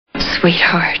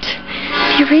Sweetheart,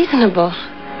 be reasonable.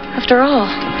 After all,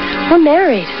 we're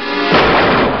married.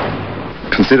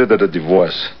 Consider that a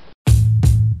divorce.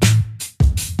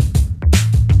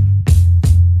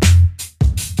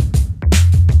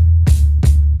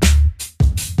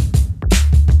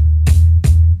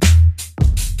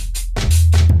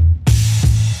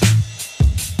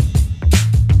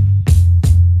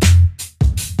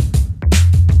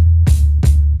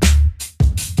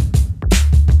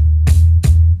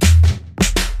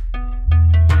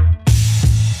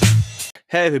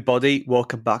 Hey everybody,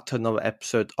 welcome back to another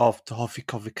episode of the Huffy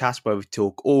Coffee Cast, where we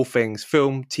talk all things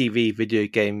film, TV, video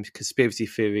games, conspiracy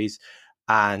theories,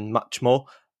 and much more.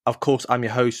 Of course, I'm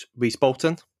your host, Reese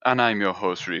Bolton. And I'm your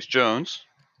host, Reese Jones.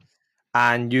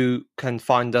 And you can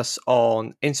find us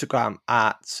on Instagram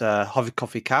at Huffy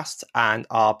Coffee Cast, and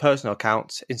our personal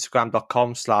accounts,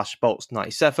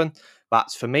 instagram.com/bolts97.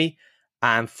 That's for me.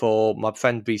 And for my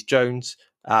friend Reese Jones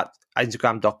at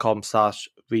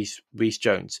instagram.com/Reese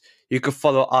Jones. You can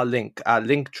follow our link at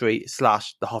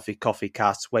linktree/the Huffy Coffee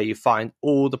Cast, where you find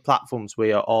all the platforms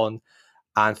we are on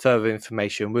and further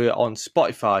information. We're on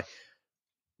Spotify.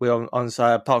 We're on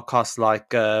podcasts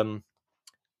like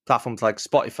platforms like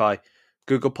Spotify,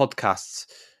 Google Podcasts,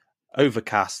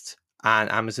 Overcast, and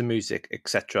Amazon Music,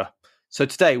 etc. So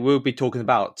today we'll be talking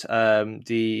about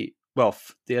the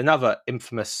another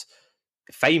famous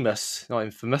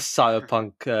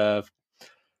cyberpunk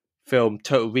film,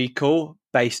 Total Recall,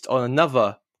 based on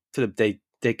another Philip K.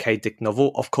 Dick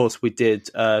novel. Of course, we did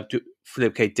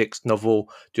Philip K. Dick's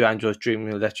novel, Do Androids Dream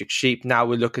of Electric Sheep. Now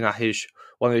we're looking at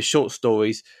one of his short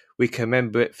stories, We Can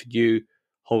Remember It For You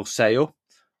Wholesale,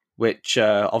 which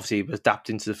obviously was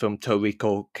adapted into the film Total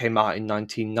Recall, came out in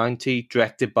 1990,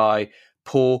 directed by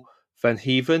Paul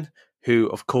Verhoeven, who,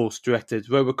 of course, directed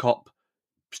RoboCop,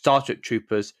 Star Trek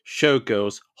Troopers,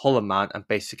 Showgirls, Hollow Man, and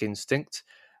Basic Instinct.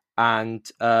 And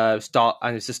it's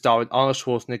starring Arnold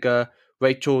Schwarzenegger,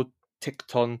 Rachel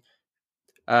Ticotin,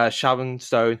 Sharon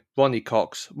Stone, Ronnie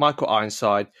Cox, Michael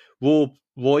Ironside, Roy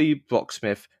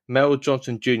Brocksmith, Mel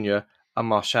Johnson Jr., and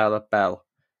Marshall Bell.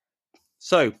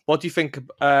 So, what do you think?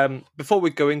 Before we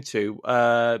go into,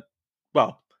 I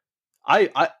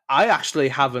actually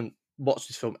haven't watched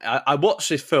this film. I watched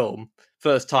this film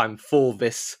first time for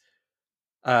this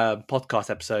podcast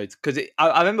episode because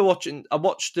I remember watching. I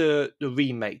watched the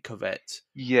remake of it.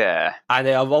 Yeah, and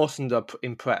I wasn't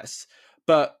impressed.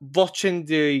 But watching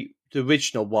the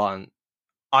original one,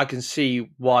 I can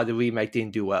see why the remake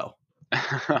didn't do well.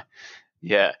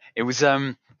 yeah, it was.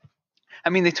 I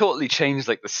mean, they totally changed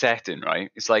like the setting,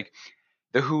 right? It's like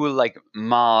the whole like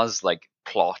Mars like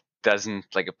plot doesn't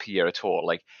like appear at all.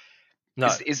 Like, No,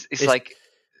 it's like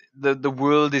the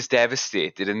world is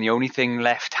devastated, and the only thing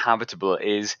left habitable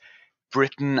is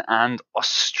Britain and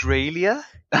Australia.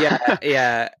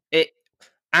 yeah.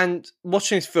 And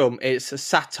watching this film, it's a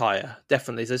satire.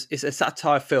 Definitely, it's a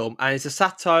satire film, and it's a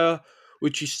satire.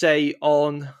 Would you say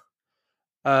on?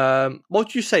 What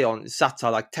do you say on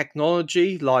satire? Like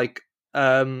technology, like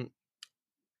mega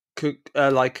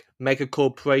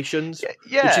corporations.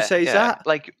 Yeah, would you say is that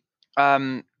like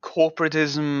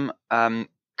corporatism,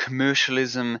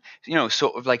 commercialism,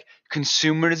 sort of like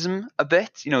consumerism a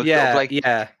bit, sort of like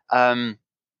the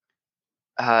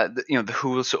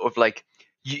whole sort of like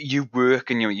you work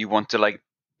and you want to like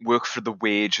work for the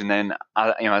wage, and then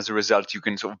as a result you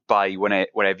can sort of buy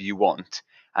whatever you want.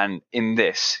 And in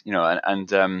this,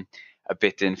 and a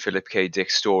bit in Philip K.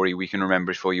 Dick's story, We Can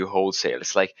Remember It For You Wholesale,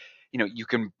 it's like you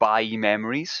can buy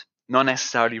memories, not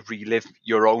necessarily relive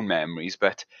your own memories,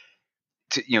 but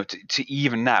to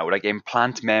even now like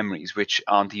implant memories which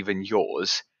aren't even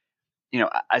yours,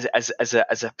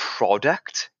 as a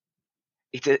product.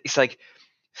 It's like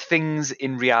things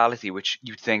in reality which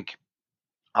you think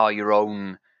are your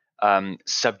own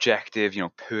subjective,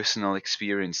 personal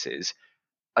experiences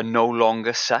are no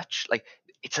longer such. Like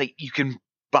it's like you can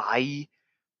buy, you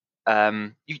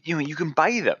can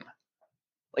buy them.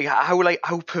 Like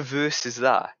how perverse is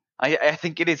that? I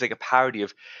think it is like a parody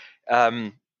of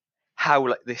how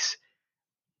like this,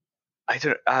 I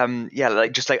don't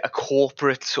like just like a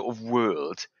corporate sort of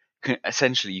world.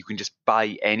 Essentially, you can just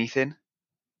buy anything.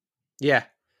 Yeah.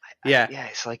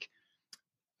 It's like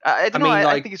I don't know.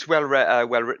 I think it's well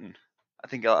written. I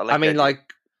think I like. I mean,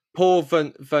 like Paul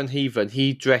Verhoeven,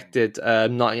 he directed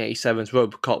 1987's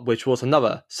RoboCop, which was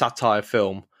another satire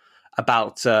film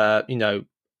about but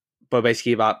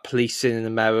basically about policing in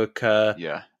America.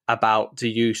 Yeah. About the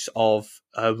use of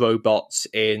robots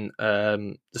in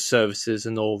the services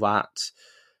and all that.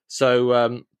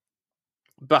 So,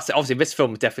 but obviously, this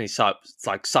film is definitely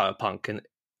like cyberpunk, and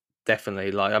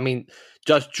definitely. Like, I mean,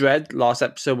 Judge Dredd last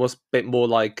episode was a bit more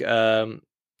like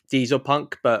diesel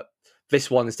punk, but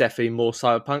this one is definitely more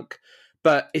cyberpunk.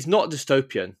 But it's not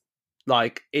dystopian.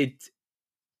 Like, it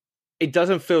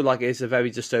doesn't feel like it's a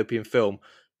very dystopian film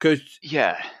because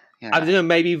Yeah. I don't know.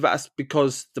 Maybe that's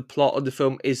because the plot of the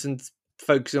film isn't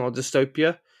focusing on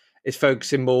dystopia. It's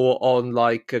focusing more on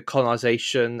like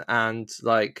colonization and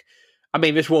like. I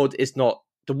mean, this world is not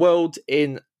the world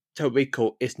in Total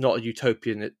Recall is not a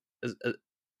utopian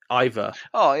either.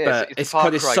 Oh yeah, But it's a far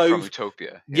cry from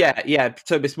Utopia. Yeah.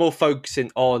 So it's more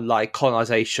focusing on like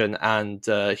colonization and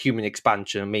human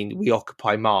expansion. I mean, we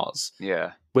occupy Mars.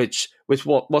 Yeah. Which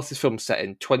what's this film set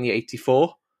in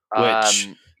 2084? Which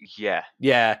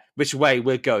which way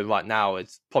we're going right now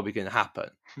is probably going to happen.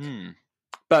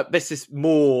 But this is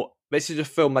a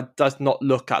film that does not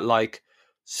look at like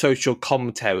social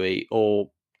commentary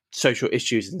or social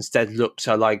issues. Instead, looks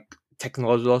at like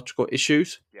technological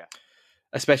issues. Yeah,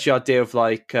 especially the idea of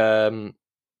like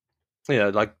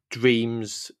like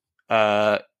dreams,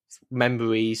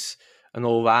 memories, and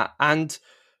all that. And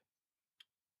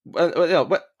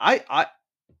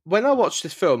when I watched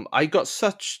this film, I got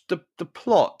such the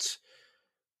plot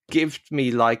gives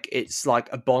me like it's like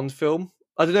a Bond film.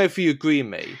 I don't know if you agree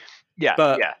with me. Yeah,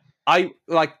 but yeah. I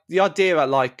like the idea that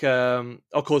like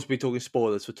of course we're talking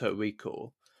spoilers for Total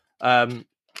Recall.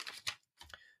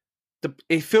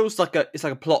 It feels like it's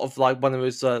like a plot of like one of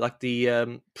those like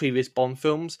the previous Bond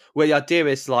films where the idea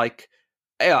is like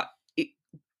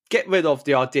get rid of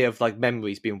the idea of like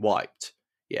memories being wiped,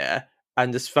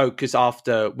 and just focus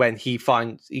after when he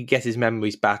gets his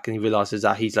memories back and he realizes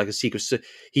that he's like a secret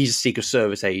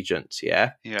service agent,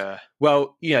 yeah.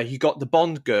 Well, you got the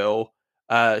Bond girl,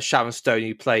 Sharon Stone,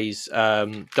 who plays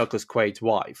Douglas Quaid's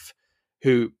wife,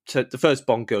 who the first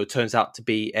Bond girl turns out to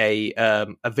be a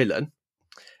villain,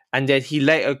 and then he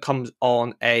later comes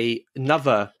on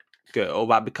another girl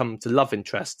that becomes the love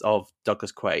interest of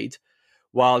Douglas Quaid,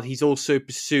 while he's also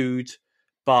pursued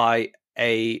by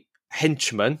a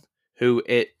henchman who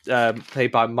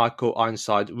played by Michael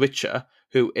Ironside Richer,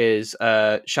 who is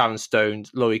Sharon Stone's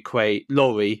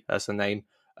Laurie, that's her name,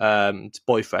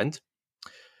 boyfriend.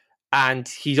 And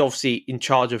he's obviously in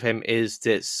charge of him is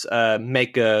this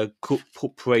mega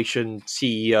corporation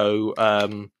CEO,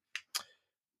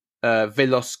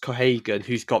 Vilos Cohagen,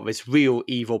 who's got this real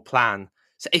evil plan.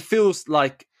 So it feels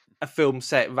like a film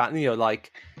set around,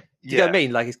 like, do you know what I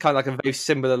mean? Like, it's kind of like a very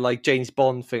similar, like, James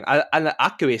Bond thing. And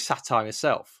actually a satire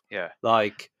itself. Yeah.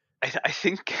 Like, I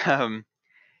think,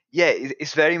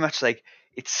 it's very much like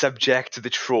it's subject to the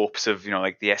tropes of,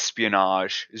 like the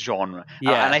espionage genre.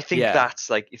 Yeah. And I think that's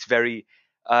like, it's very,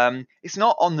 it's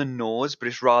not on the nose, but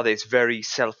it's very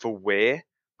self-aware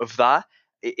of that.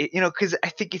 Because I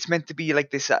think it's meant to be like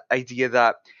this idea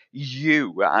that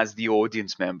you, as the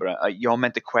audience member, you're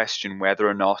meant to question whether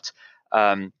or not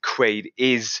Quaid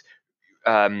is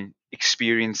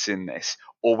experiencing this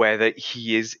or whether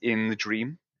he is in the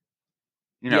dream.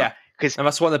 and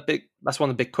that's one of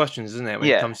the big questions, isn't it, when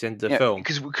it comes to the film?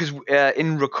 Because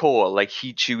in Recall, like,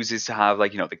 he chooses to have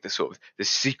like like the sort of the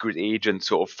secret agent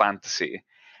sort of fantasy,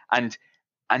 and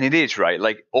it is right.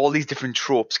 Like, all these different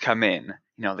tropes come in.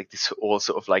 Like this all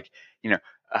sort of like you're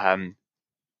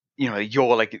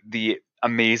like the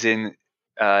amazing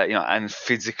and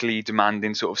physically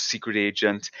demanding sort of secret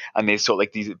agent, and there's sort of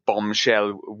like these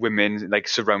bombshell women like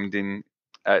surrounding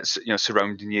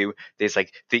you. There's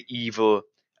like the evil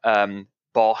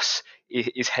boss,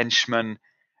 his henchman.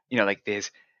 Like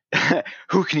there's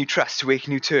who can you trust, where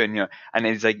can you turn? And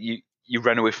it's like you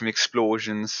run away from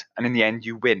explosions, and in the end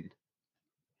you win.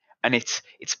 And it's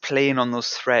playing on those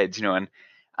threads, and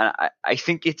I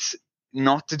think it's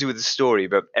not to do with the story,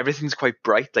 but everything's quite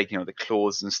bright, like, the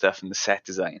clothes and stuff and the set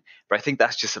design. But I think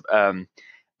that's just a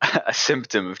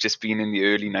symptom of just being in the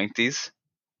early 90s.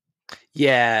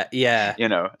 Yeah.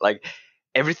 Like,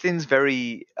 everything's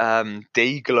very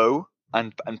day glow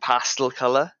and pastel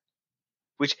color,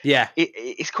 which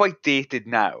it's quite dated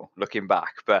now looking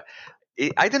back. But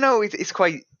I don't know, it's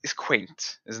quaint,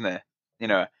 isn't it?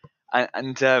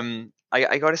 And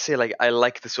I gotta say, like, I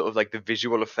like the sort of like the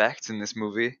visual effects in this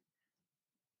movie.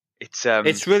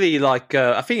 It's really like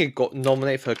I think it got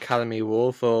nominated for Academy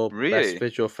Award for Best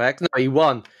Visual Effects. No, it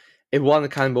won the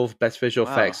Academy Award for Best Visual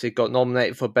Effects. It got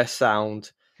nominated for Best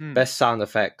Sound, Best Sound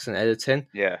Effects and Editing.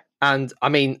 Yeah, and I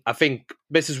mean, I think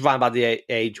this is around about the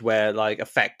age where like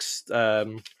effects.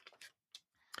 So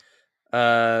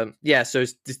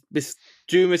it's this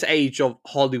during this age of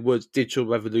Hollywood's digital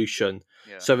revolution.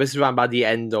 Yeah. So this is around by the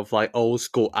end of like old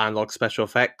school analog special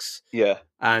effects. Yeah.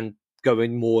 And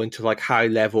going more into like high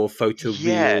level photo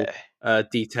real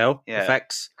detail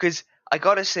effects. Because I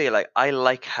gotta say, like, I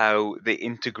like how they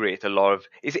integrate a lot of.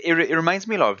 It reminds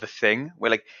me a lot of The Thing,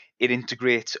 where like it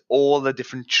integrates all the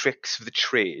different tricks of the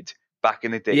trade back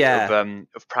in the day Yeah.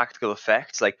 of practical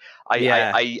effects. Like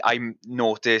Yeah. I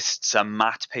noticed some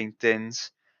matte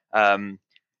paintings, some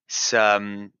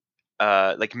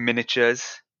like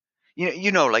miniatures.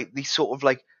 Like these sort of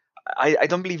like I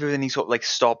don't believe there was any sort of like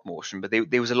stop motion, but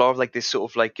there was a lot of like this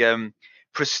sort of like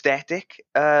prosthetic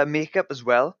makeup as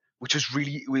well, which was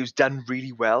it was done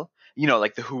really well.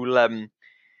 Like the whole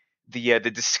the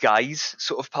disguise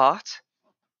sort of part.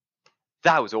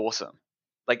 That was awesome.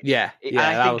 Like, Yeah. and Yeah.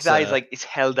 I That think was. that is like it's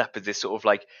held up as this sort of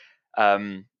like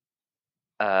um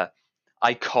uh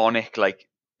iconic like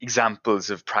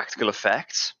examples of practical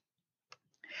effects.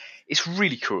 It's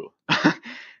really cool.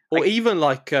 Or even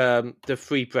like the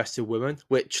three-breasted woman,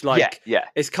 which like yeah.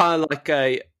 it's kind of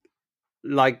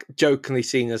like jokingly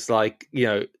seen as like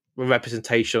a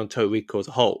representation on Total Recall as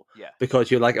a whole. Yeah. Because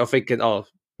you're like, thinking,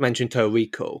 mention Total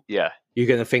Recall, Yeah. you're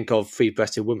going to think of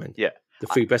three-breasted woman. Yeah. The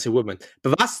three-breasted woman.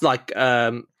 But that's like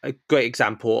a great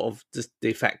example of the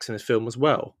effects in this film as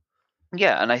well.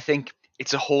 Yeah, and I think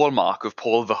it's a hallmark of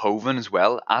Paul Verhoeven as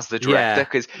well as the director,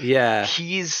 because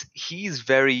he's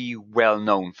very well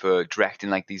known for directing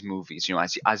like these movies.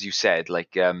 As you said,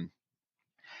 like so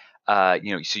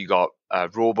you got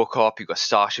RoboCop, you got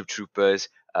Starship Troopers,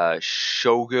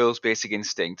 Showgirls, Basic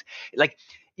Instinct. Like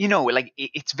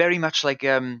it's very much like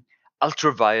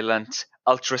ultra violent,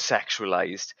 ultra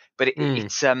sexualized, but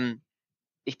it's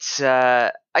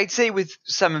I'd say with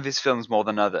some of his films more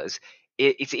than others,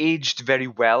 it's aged very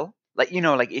well. Like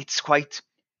it's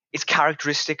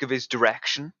characteristic of his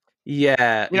direction.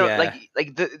 Yeah. Like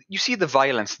you see the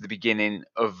violence at the beginning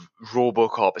of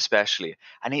RoboCop especially,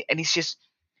 and it's just.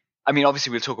 I mean, obviously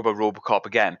we'll talk about RoboCop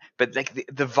again, but like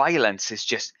the violence is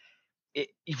just.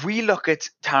 If we look at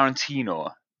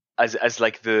Tarantino as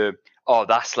like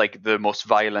that's like the most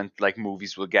violent like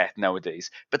movies we'll get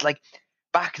nowadays, but like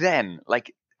back then,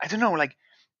 like I don't know, like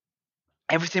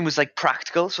everything was like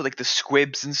practical, so like the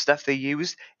squibs and stuff they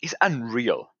used is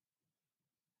unreal,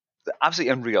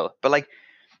 absolutely unreal. But like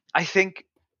I think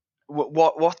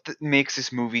what makes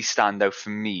this movie stand out for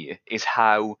me is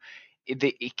how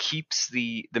it keeps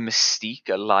the mystique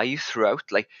alive throughout.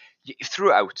 Like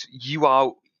throughout,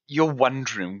 you're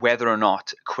wondering whether or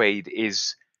not Quaid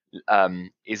is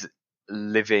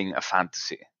living a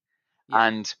fantasy. Yeah.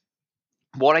 And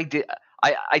what I did,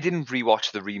 I didn't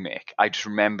rewatch the remake. I just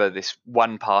remember this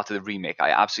one part of the remake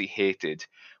I absolutely hated,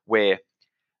 where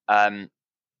when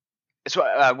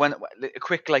a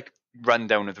quick like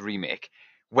rundown of the remake.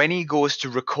 When he goes to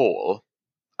recall,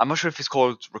 I'm not sure if it's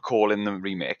called recall in the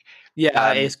remake.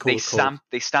 Yeah, it is called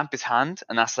they stamp his hand,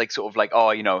 and that's like sort of like,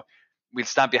 we'll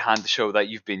stamp your hand to show that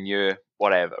you've been here,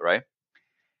 whatever, right?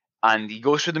 And he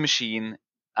goes through the machine,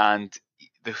 and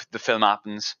the film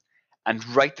happens, and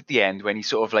right at the end, when he's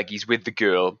sort of like he's with the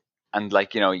girl, and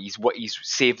like he's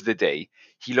saved the day,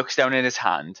 he looks down in his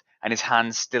hand, and his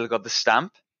hand's still got the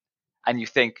stamp, and you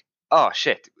think, oh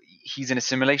shit, he's in a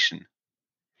simulation.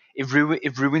 It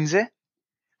ruins it.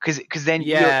 Because then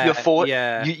you're for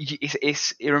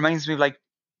it reminds me of like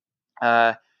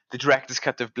the director's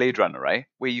cut of Blade Runner, right?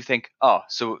 Where you think,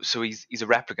 so he's a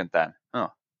replicant then.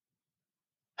 Oh,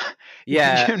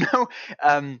 yeah.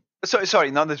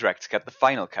 Sorry, not the director's cut, the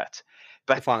final cut.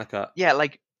 But the final cut. Yeah,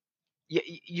 like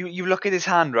you look at his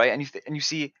hand, right, and you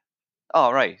see,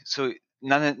 oh right, so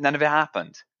none of it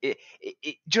happened. Do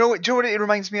you know what it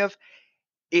reminds me of?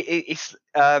 It's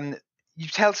you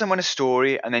tell someone a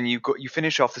story, and then you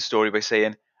finish off the story by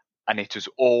saying, and it was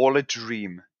all a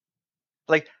dream.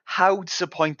 Like, how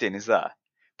disappointing is that?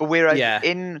 But whereas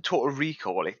in Total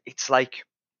Recall, it's like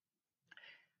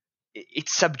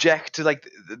it's subject to like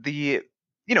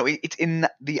it's in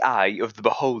the eye of the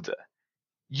beholder.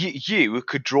 You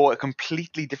could draw a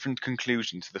completely different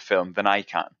conclusion to the film than I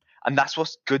can, and that's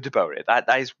what's good about it. That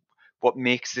is what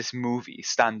makes this movie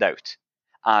stand out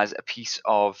as a piece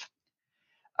of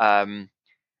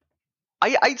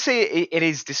I'd say it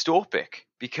is dystopic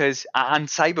because and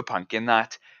cyberpunk in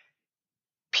that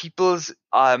people's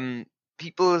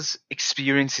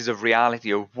experiences of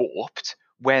reality are warped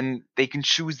when they can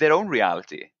choose their own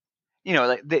reality.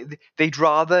 Like they'd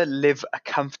rather live a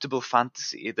comfortable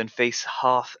fantasy than face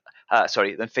hard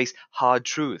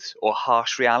truths or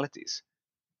harsh realities.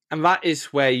 And that is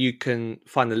where you can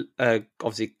find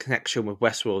obviously connection with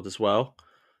Westworld as well.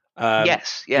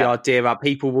 Yes, yeah. The idea that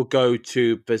people will go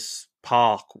to this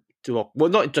park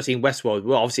not just in Westworld.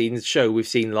 Well, obviously in the show we've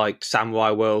seen like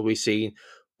Samurai World, we've seen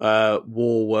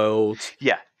War World.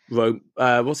 Yeah.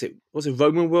 Was it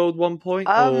Roman World 1 point?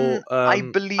 I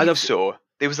believe so.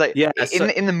 There was like Yeah, so-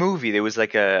 in the movie there was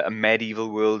like a medieval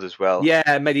world as well.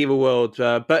 Yeah, medieval world.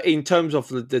 But in terms of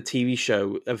the TV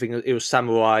show, I think it was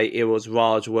Samurai, it was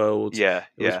Raj World, Yeah,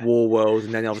 it was yeah, War World,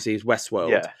 and then obviously it was West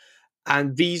World. yeah,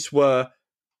 And these were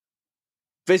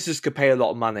visitors could pay a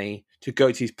lot of money to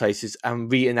go to these places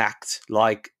and reenact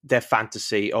like their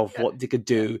fantasy of what they could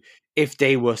do if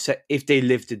they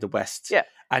lived in the West. Yeah.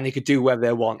 And they could do whatever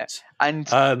they want. And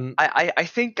I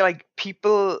think like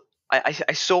people,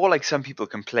 I saw like some people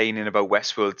complaining about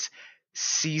Westworld's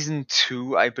season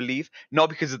 2, I believe, not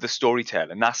because of the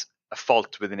storytelling, that's a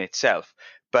fault within itself,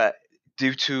 but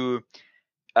due to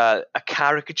a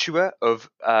caricature of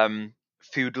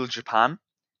feudal Japan.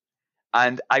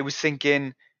 And I was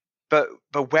thinking, but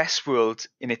Westworld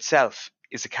in itself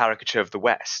is a caricature of the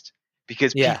West,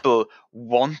 because people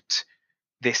want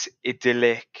this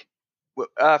idyllic,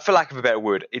 for lack of a better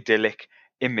word, idyllic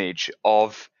image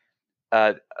of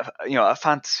a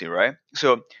fantasy, right?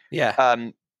 So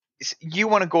you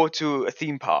want to go to a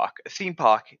theme park. A theme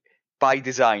park by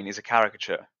design is a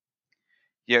caricature.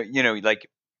 You know, like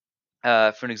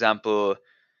for an example,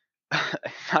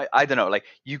 I don't know, like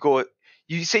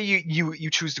you say you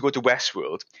choose to go to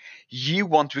Westworld, you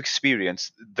want to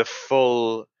experience the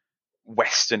full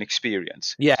Western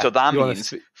experience. Yeah. So that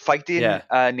means fighting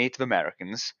Native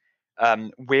Americans,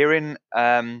 wearing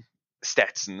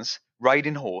Stetsons,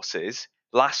 riding horses,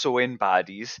 lassoing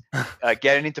baddies,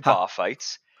 getting into bar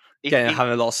fights.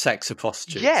 Having a lot of sex with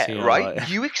prostitutes. Yeah, right? Like...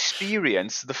 You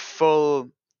experience the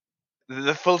full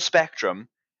spectrum.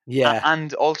 Yeah.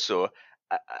 And also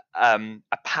a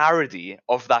parody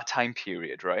of that time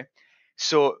period, right?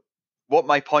 So what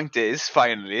my point is,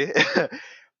 finally,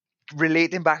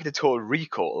 relating back to Total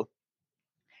Recall,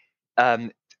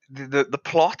 the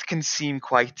plot can seem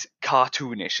quite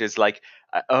cartoonish, as like,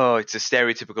 it's a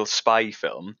stereotypical spy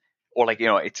film, or like,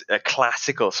 it's a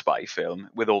classical spy film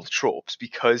with all the tropes,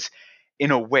 because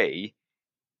in a way,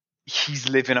 he's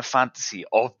living a fantasy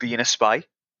of being a spy.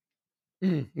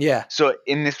 Yeah. So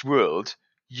in this world,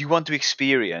 you want to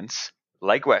experience,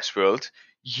 like Westworld,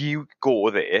 you go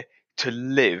there to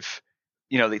live,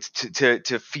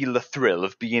 to feel the thrill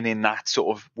of being in that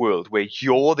sort of world where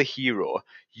you're the hero,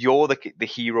 you're the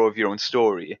hero of your own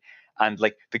story, and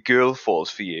like the girl falls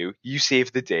for you, you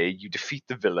save the day, you defeat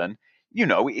the villain.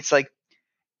 It's like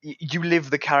you live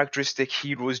the characteristic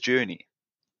hero's journey,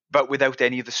 but without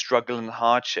any of the struggle and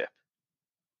hardship.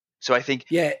 So I think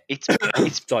it's a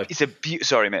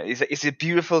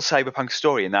beautiful cyberpunk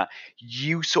story in that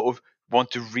you sort of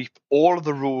want to reap all of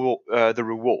the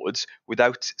rewards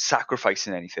without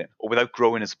sacrificing anything or without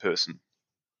growing as a person.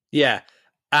 Yeah,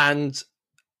 and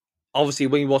obviously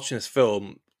when you're watching this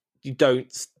film, you don't.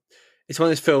 It's one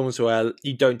of those films where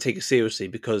you don't take it seriously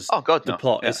because the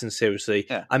plot isn't seriously.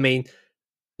 Yeah. I mean,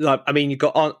 you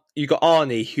got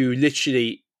Arnie, who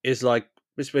literally is like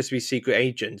supposed to be a secret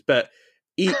agent, but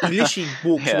he literally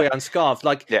walks away unscarred.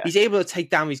 Like he's able to take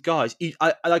down these guys.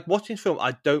 I like watching this film.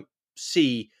 I don't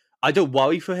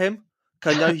worry for him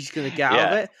because I know he's going to get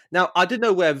out of it. Now I don't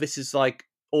know whether this is like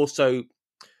also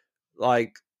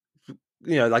like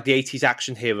like the 80s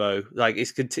action hero. Like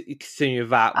it's continuing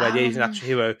that where the 80s action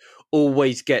hero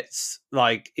always gets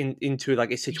like into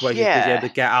like a situation where he's able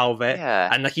to get out of it,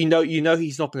 and like he's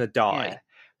not going to die.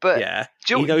 But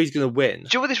he's going to win. Do you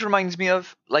know what this reminds me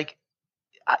of? Like,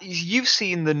 you've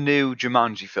seen the new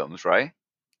Jumanji films, right?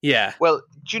 Yeah. Well,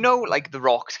 do you know like The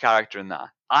Rock's character in that?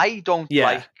 I don't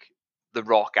like The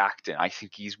Rock acting. I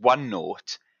think he's one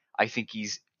note. I think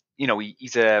he's he's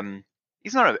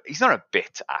not a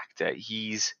bit actor.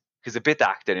 Because a bit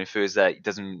actor infers that he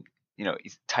doesn't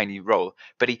he's a tiny role,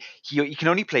 but he can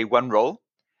only play one role.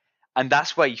 And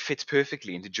that's why he fits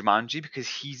perfectly into Jumanji, because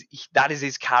that is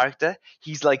his character.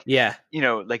 He's like,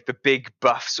 like the big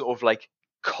buff sort of like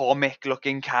comic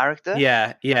looking character.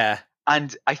 Yeah, yeah.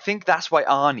 And I think that's why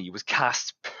Arnie was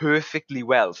cast perfectly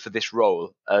well for this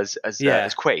role as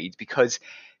Quaid, because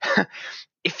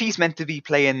if he's meant to be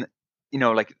playing,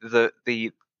 like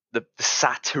the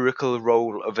satirical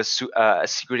role of a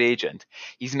secret agent,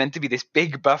 he's meant to be this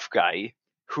big buff guy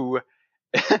who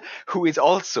is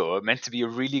also meant to be a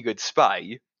really good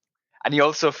spy, and he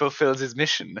also fulfills his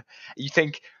mission. You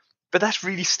think, but that's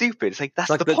really stupid. It's like, that's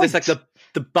like the point. It's like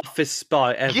the buffest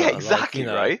spy ever. Yeah, exactly,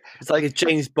 right? It's like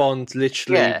James Bond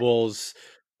literally was,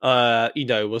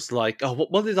 was like, oh,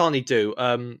 what did Arnie do?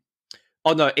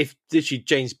 Oh no, if literally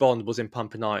James Bond was in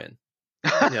Pumping Iron.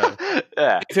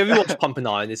 If you ever watch Pumping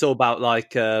Iron, it's all about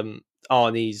like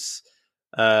Arnie's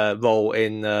role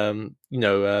in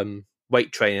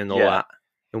weight training and all that,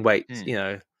 and weights.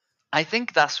 I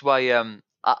think that's why.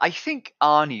 I think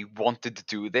Arnie wanted to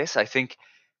do this. I think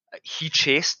he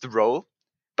chased the role,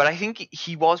 but I think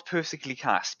he was perfectly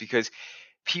cast because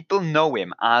people know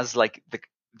him as like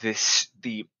the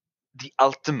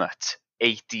ultimate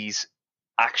 80s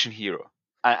action hero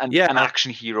and Yeah, an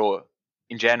action hero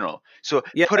in general. So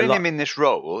yeah, putting him in this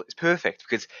role is perfect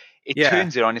because it Yeah.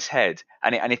 turns it on his head,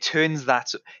 and it turns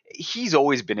that. He's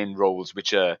always been in roles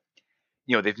which are,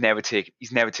 he's never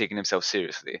taken himself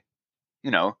seriously.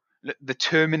 The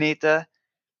Terminator.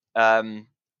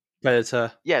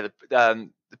 Predator. Yeah,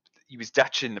 he was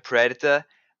Dutch in The Predator.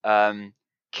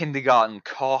 Kindergarten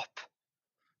Cop.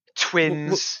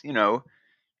 Twins.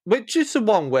 Which is the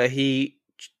one where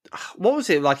what was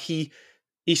it like? He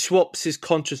swaps his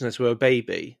consciousness with a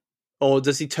baby, or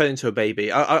does he turn into a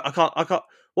baby? I can't.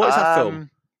 What is that film?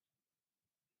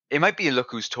 It might be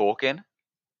Look Who's Talking.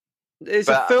 It's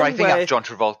but a film I think where that's John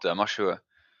Travolta. I'm not sure.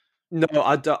 no,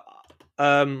 I don't.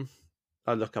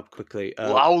 I'll look up quickly.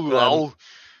 Lol.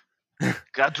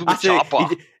 Gotta do the Actually,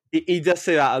 chopper. he does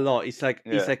say that a lot. He's like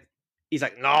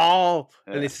no,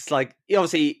 Yeah. and it's just like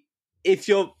obviously if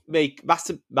you're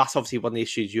that's obviously one of the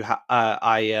issues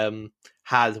I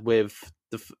had with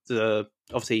the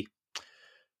obviously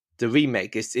the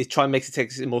remake is trying to make it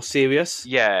take it more serious.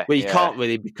 Yeah. Well, you can't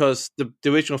really because the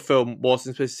original film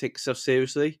wasn't supposed to take itself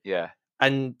seriously. Yeah.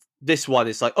 And this one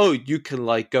is like, oh, you can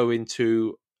like go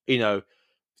into, you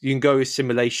can go with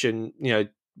simulation,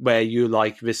 where you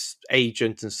like this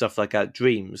agent and stuff like that,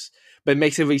 dreams, but it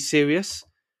makes it really serious.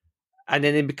 And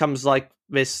then it becomes like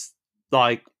this,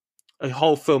 like a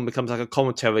whole film becomes like a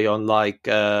commentary on like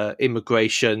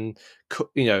immigration,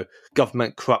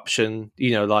 government corruption,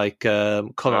 like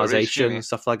colonization and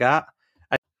stuff like that.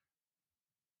 And,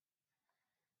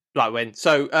 like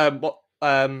what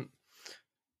I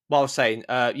was saying,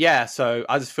 so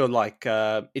I just feel like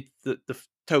the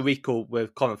Total Recall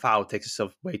with Colin Farrell takes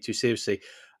itself way too seriously.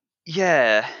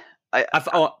 Yeah. By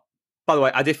the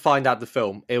way, I did find out the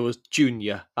film. It was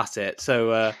Junior. That's it.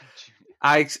 So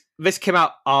this came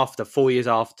out 4 years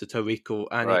after Total Recall,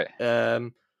 and right.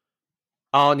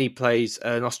 Arnie plays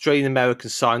an Australian-American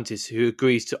scientist who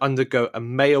agrees to undergo a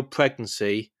male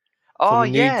pregnancy from a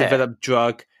new developed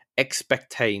drug,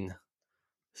 Expectane.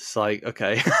 It's like,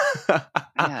 okay.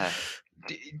 Yeah.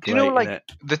 Do you know, like,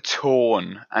 the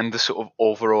tone and the sort of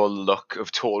overall look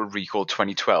of Total Recall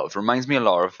 2012 reminds me a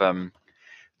lot of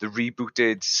the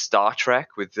rebooted Star Trek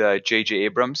with J.J.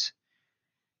 Abrams.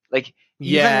 Like,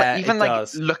 even like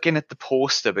does. Looking at the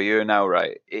poster by you now,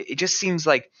 right? It just seems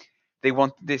like they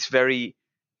want this very,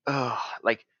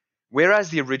 like, whereas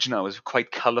the original was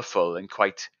quite colourful and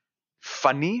quite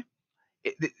funny,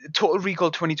 Total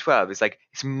Recall 2012 is like,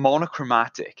 it's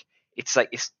monochromatic. It's like,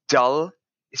 it's dull,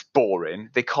 it's boring.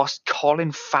 They cast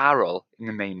Colin Farrell in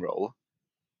the main role.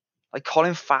 Like,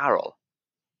 Colin Farrell.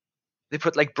 They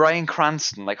put like Bryan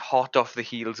Cranston, like hot off the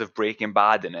heels of Breaking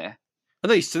Bad in it. I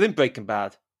know he's still in Breaking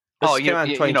Bad. This came out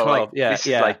in 2012. Like, this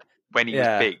is like when he was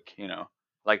big,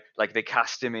 Like they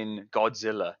cast him in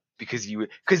Godzilla because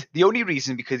the only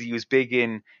reason because he was big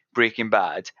in Breaking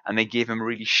Bad, and they gave him a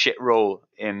really shit role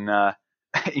in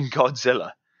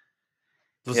Godzilla.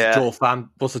 Was a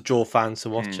Jaw fan to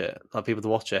watch it? Like people to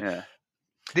watch it. Yeah.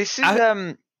 This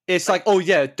is it's like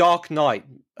Dark Knight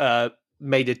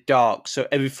made it dark, so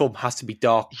every film has to be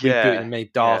dark. Yeah, rebooted and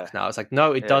made dark now. It's like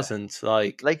no, it doesn't.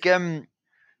 Like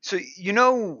so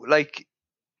like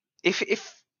if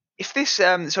this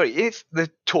if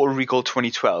the Total Recall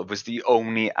 2012 was the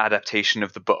only adaptation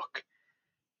of the book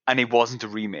and it wasn't a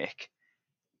remake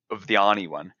of the Arnie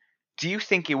one, do you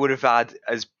think it would have had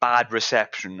as bad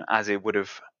reception as it would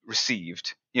have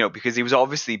received? Because it was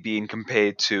obviously being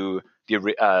compared to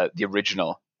the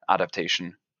original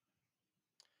adaptation.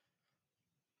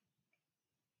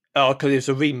 Oh, because it was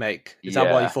a remake. Is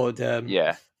that why you thought?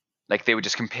 Yeah, like they were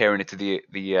just comparing it to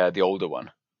the older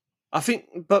one. I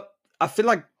feel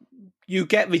like you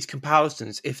get these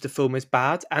comparisons if the film is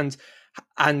bad and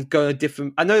go a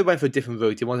different. I know it went for a different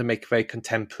route. It wanted to make it very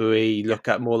contemporary, look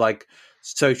at more like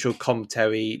social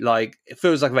commentary. Like it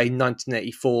feels like a very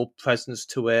 1984 presence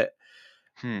to it,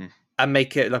 and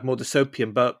make it like more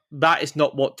dystopian. But that is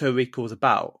not what Total Recall is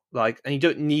about. Like, and you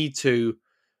don't need to.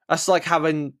 That's like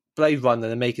having Blade Runner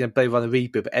and making a Blade Runner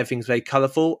reboot, but everything's very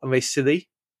colourful and very silly.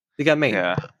 You get what I mean?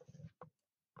 Yeah.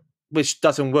 Which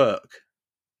doesn't work.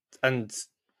 And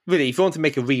really, if you want to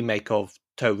make a remake of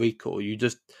Total Recall,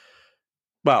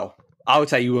 I would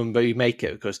say you wouldn't remake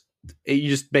it because you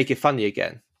just make it funny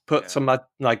again. Put some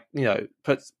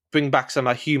bring back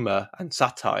some humour and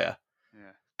satire.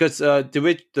 Because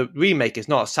the remake is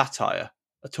not a satire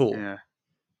at all. Yeah.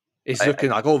 It's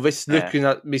looking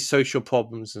at these social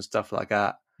problems and stuff like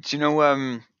that. Do you know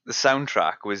the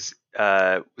soundtrack was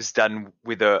done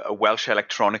with a Welsh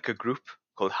electronica group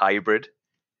called Hybrid.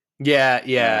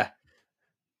 Yeah.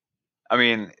 I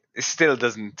mean, it still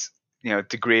doesn't,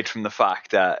 degrade from the fact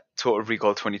that Total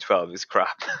Recall 2012 is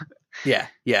crap. Yeah.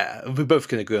 We both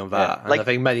can agree on that, Yeah, and like, I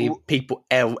think many people,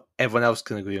 everyone else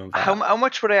can agree on that. How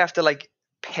much would I have to like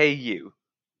pay you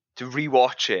to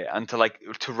rewatch it and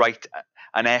to write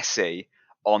an essay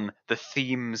on the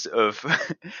themes of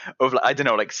of I don't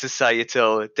know, like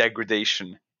societal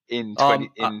degradation in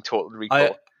Total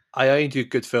Recall? I only do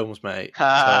good films, mate.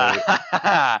 So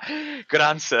Good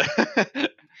answer.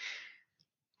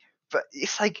 But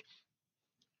it's like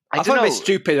I thought don't it know. was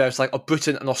stupid. I was like,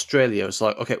 Britain and Australia. It's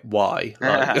like, okay, why?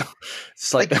 Like,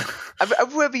 it's like, have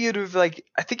you ever heard of like,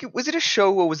 I think was it a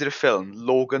show or was it a film?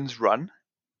 Logan's Run.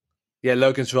 yeah,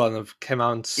 Logan's Run came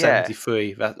out in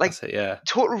 '73. That's it. Yeah,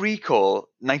 Total Recall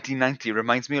 1990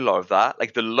 reminds me a lot of that.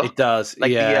 Like the look, it does.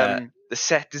 like yeah, the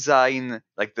set design,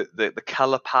 like the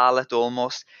color palette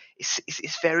almost.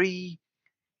 It's very,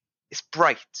 it's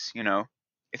bright,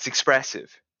 it's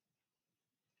expressive,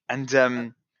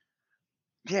 and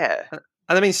yeah, and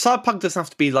I mean, Cyberpunk doesn't have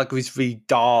to be like these really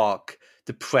dark,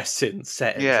 depressing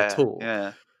settings at all.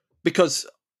 Yeah. Because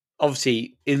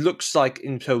obviously, it looks like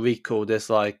in Total Recall, there's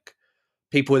like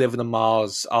people living on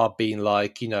Mars are being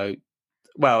like,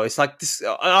 well, it's like this.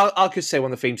 I could say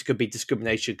one of the themes could be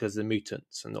discrimination because of the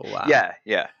mutants and all that.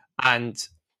 Yeah. And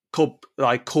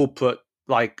corporate,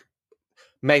 like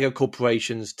mega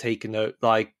corporations taking out,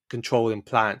 like controlling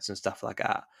plants and stuff like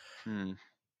that.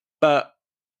 But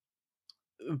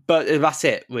that's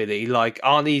it, really. Like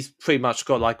Arnie's pretty much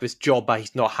got like this job that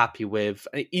he's not happy with.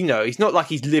 He's not like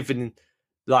he's living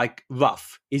like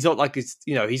rough. He's not like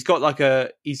he's got like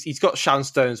he's got Sharon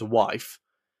Stone as a wife.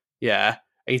 Yeah.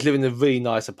 And he's living in really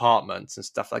nice apartments and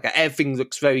stuff like that. Everything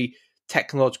looks very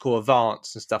technological,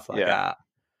 advanced and stuff like that.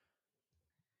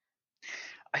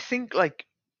 I think like,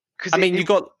 because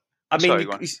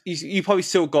you probably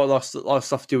still got a lot of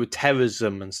stuff to do with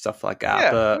terrorism and stuff like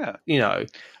that.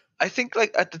 I think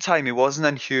like at the time it wasn't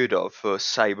unheard of for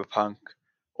cyberpunk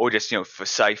or just for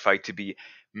sci-fi to be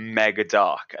mega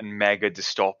dark and mega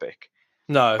dystopic.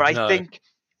 No, but I think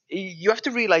you have to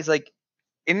realize like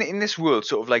in this world,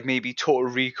 sort of like maybe Total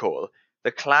Recall,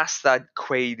 the class that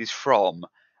Quaid is from,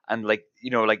 and like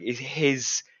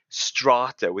his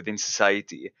strata within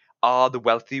society are the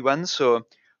wealthy ones. So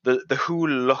the whole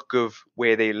look of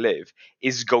where they live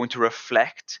is going to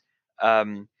reflect,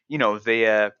 their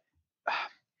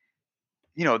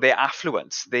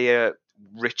affluence, their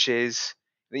riches.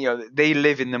 They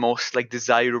live in the most like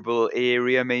desirable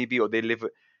area, maybe, or they live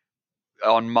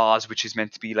on Mars, which is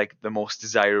meant to be like the most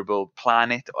desirable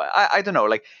planet. I don't know,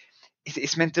 like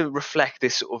it's meant to reflect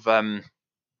this sort of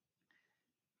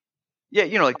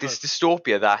this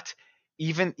dystopia that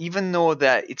even though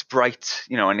that it's bright,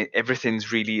 and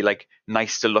everything's really like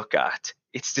nice to look at,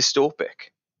 it's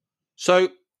dystopic. So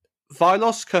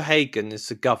Vilos Cohagen is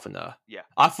the governor. Yeah,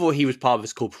 I thought he was part of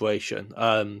this corporation.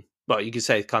 Well, you could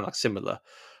say it's kind of like similar,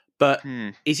 but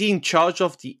is he in charge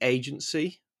of the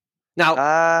agency?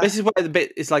 Now, this is where the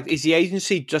bit is like, is the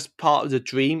agency just part of the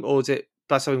dream, or is it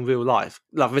that's something in real life?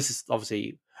 Like, this is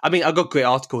obviously, I mean, I got a great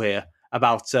article here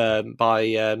about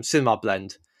by Cinema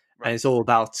Blend, and it's all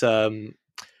about the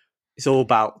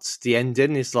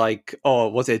ending. It's like, oh,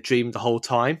 was it a dream the whole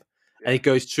time? Yeah. And it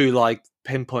goes through like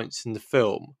pinpoints in the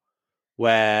film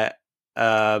where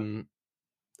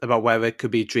about whether it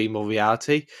could be a dream or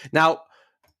reality. Now,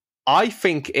 I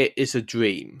think it is a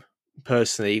dream,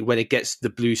 personally, when it gets to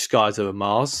the blue skies over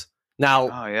Mars. Now,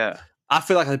 I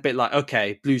feel like a bit like,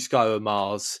 okay, blue sky over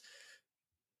Mars.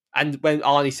 And when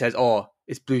Arnie says, oh,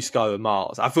 it's blue sky over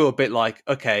Mars, I feel a bit like,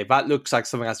 okay, that looks like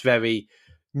something that's very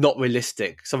not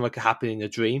realistic, something that could happen in a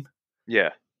dream.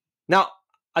 Yeah. Now,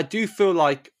 I just feel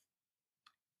like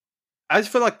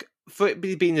for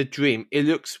it being a dream, it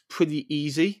looks pretty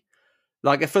easy.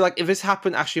 Like, I feel like if this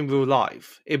happened actually in real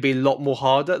life, it'd be a lot more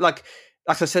harder. Like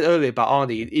I said earlier about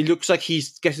Arnie, it looks like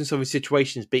he's getting some of these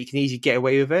situations, but he can easily get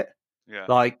away with it. Yeah.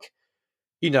 Like,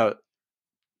 do you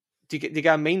get what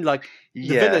I mean? Like, the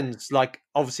villains, like,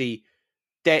 obviously,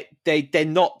 they're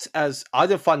not as, I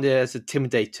don't find it as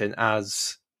intimidating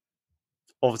as,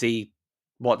 obviously,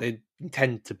 what they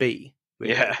intend to be.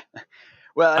 Really. Yeah.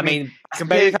 Well, I mean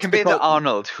compared to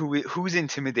Arnold, who's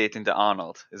intimidating to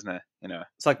Arnold, isn't it?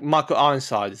 It's like Michael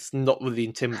Ironside. It's not really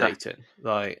intimidating.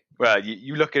 Like, well,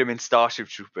 you look at him in Starship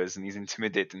Troopers, and he's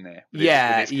intimidating there.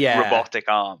 With his robotic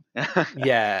arm.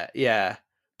 yeah.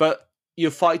 But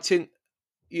you're fighting.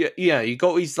 You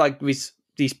got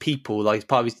these people, like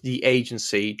part of the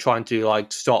agency, trying to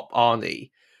like stop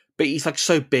Arnie, but he's like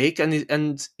so big, and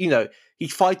he's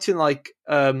fighting like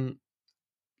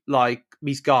like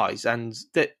these guys, and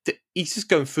he's just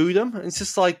going through them. And it's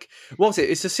just like, what was it?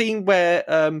 It's a scene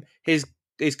where his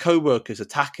co-workers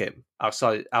attack him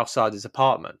outside his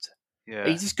apartment. Yeah.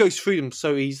 He just goes through them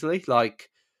so easily. Like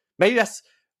maybe that's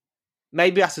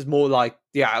just more like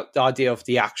the idea of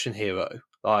the action hero.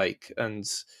 Like, and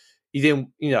he didn't,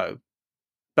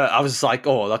 But I was like,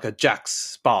 oh, like a Jack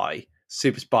spy,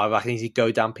 super spy. Like, he'd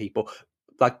go down people,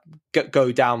 like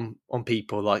go down on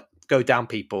people, like go down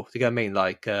people. Do you get what I mean?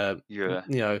 Like, go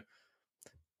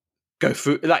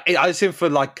through. Like, I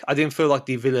didn't feel like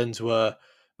the villains were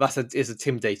is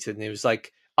intimidated, and it was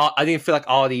like I didn't feel like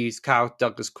Arnie's character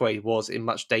Douglas Quaid was in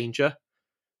much danger.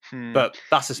 But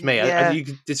that's just me. Yeah. You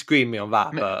can disagree with me on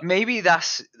that, but maybe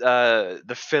that's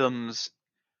the film's.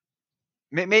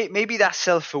 Maybe that's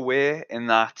self-aware in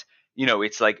that,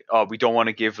 it's like, oh, we don't want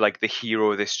to give like the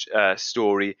hero of this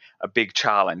story a big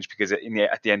challenge because at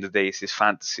the end of the day, it's his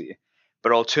fantasy.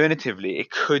 But alternatively, it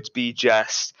could be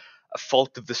just a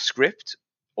fault of the script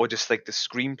or just like the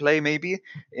screenplay, maybe,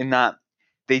 in that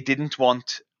they didn't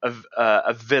want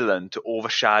a villain to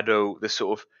overshadow the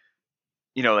sort of,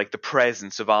 like the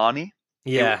presence of Arnie.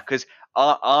 Yeah, because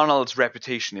Arnold's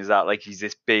reputation is that like he's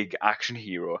this big action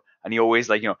hero, and he always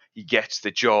like he gets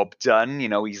the job done.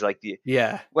 He's like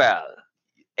well,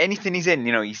 anything he's in,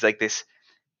 he's like this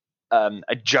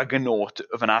a juggernaut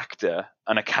of an actor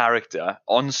and a character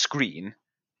on screen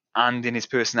and in his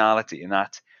personality, and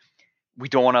that we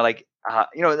don't want to like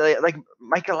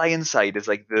Michael Ironside is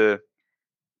like the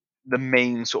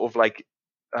main sort of like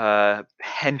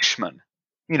henchman.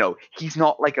 He's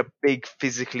not like a big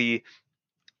physically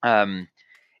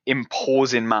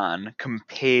imposing man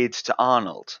compared to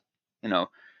Arnold, No.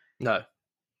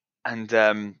 And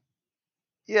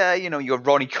your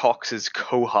Ronnie Cox as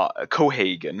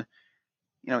Cohagen,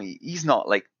 he's not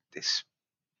like this.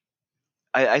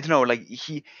 I don't know, like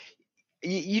he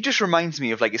just reminds me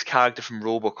of like his character from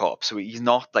RoboCop, so he's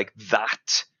not like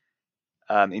that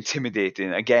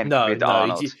intimidating again compared to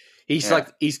Arnold. He's like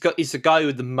he's a guy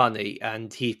with the money,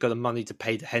 and he's got the money to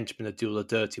pay the henchmen to do all the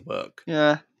dirty work.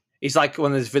 Yeah. He's like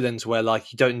one of those villains where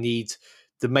like you don't need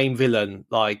the main villain,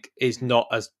 like is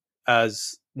not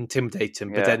as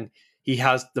intimidating, but then he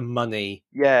has the money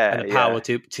and the power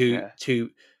to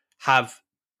have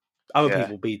other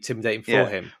people be intimidating for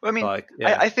him. Well, I mean,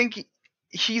 I think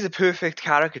he's a perfect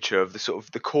caricature of the sort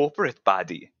of the corporate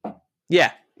baddie.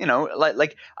 Yeah.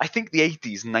 Like I think the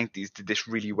 80s and 90s did this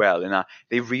really well in that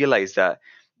they realized that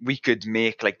we could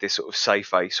make like this sort of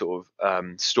sci-fi sort of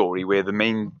story where the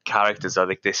main characters are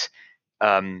like this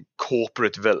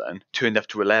corporate villain turned up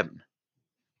to 11.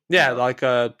 Yeah, like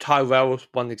Tyrell was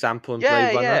one example in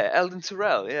Blade Runner. Yeah, Eldon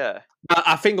Tyrell, yeah.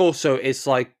 I think also it's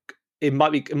like it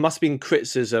must be in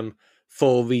criticism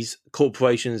for these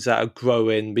corporations that are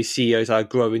growing, these CEOs that are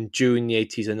growing during the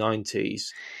 80s and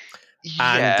 90s.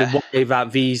 Yeah. And the way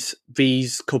that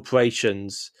these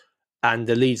corporations and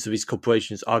the leaders of these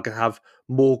corporations are going to have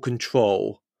more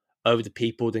control over the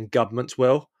people than governments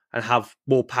will, and have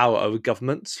more power over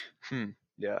governments.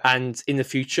 Yeah. And in the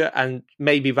future, and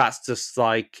maybe that's just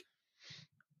like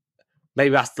a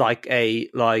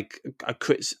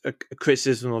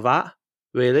criticism of that,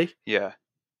 really. Yeah.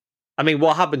 I mean,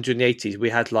 what happened during the 80s?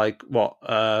 We had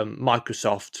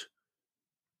Microsoft,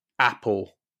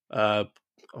 Apple,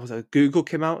 Google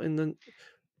came out in the,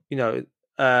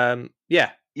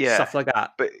 stuff like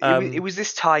that. But it was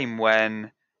this time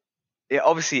when,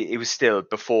 obviously, it was still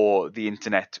before the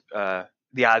internet,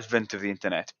 the advent of the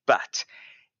internet, but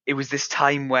it was this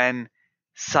time when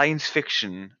science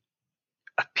fiction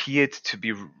appeared to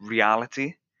be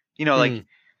reality. Like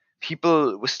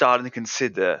people were starting to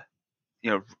consider,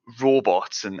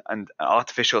 robots and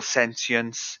artificial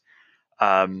sentience.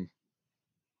 The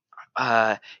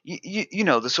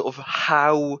sort of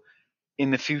how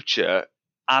in the future,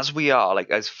 as we are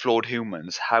like as flawed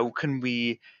humans, how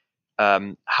do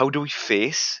we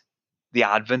face the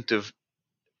advent of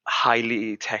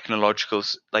highly technological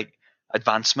like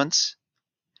advancements?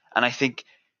 And I think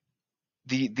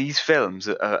these films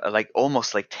are like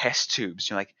almost like test tubes,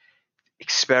 like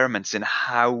experiments in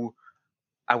how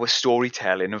our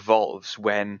storytelling evolves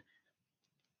when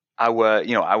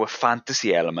our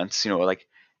fantasy elements, like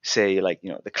say like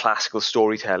the classical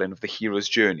storytelling of the hero's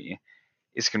journey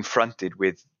is confronted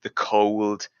with the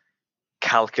cold,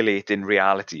 calculating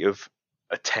reality of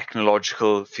a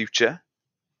technological future.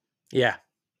 Yeah,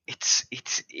 it's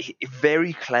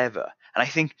very clever, and I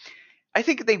think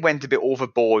they went a bit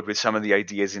overboard with some of the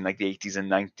ideas in like the 80s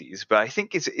and 90s, but I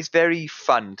think it's very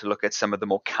fun to look at some of the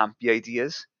more campy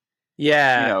ideas.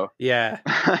 Yeah,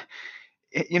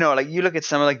 like you look at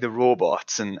some of like the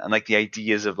robots and like the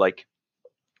ideas of like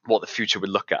what the future would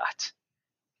look at.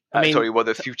 I mean, sorry, what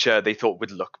the future they thought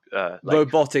would look like.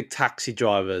 Robotic taxi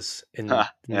drivers in Yeah.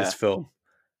 this film,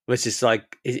 which is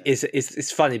like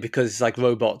it's funny because it's like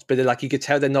robots, but they're like you could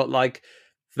tell they're not like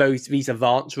these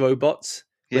advanced robots.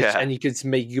 And you can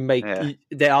make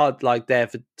they are like there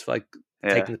for like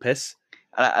taking the piss.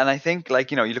 And I think, like,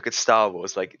 you know, you look at Star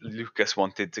Wars, like Lucas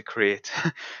wanted to create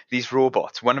these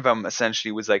robots. One of them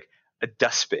essentially was like a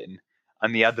dustbin,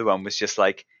 and the other one was just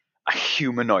like a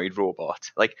humanoid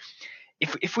robot. Like,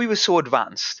 if we were so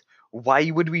advanced,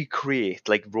 why would we create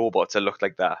like robots that look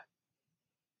like that?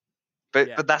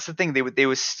 But that's the thing, they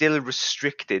were still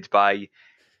restricted by,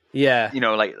 you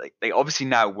know, like obviously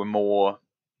now we're more,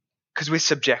 because we're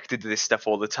subjected to this stuff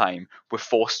all the time, we're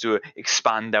forced to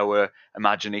expand our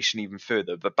imagination even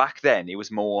further. But back then, it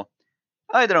was more,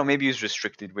 I don't know, maybe it was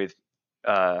restricted with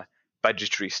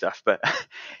budgetary stuff. But,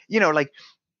 you know, like,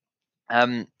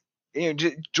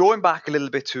 drawing back a little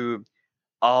bit to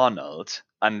Arnold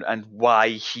and why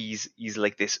he's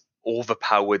like this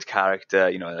overpowered character,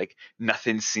 you know, like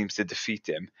nothing seems to defeat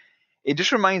him. It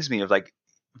just reminds me of like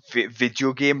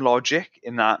video game logic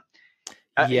in that,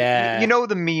 you know,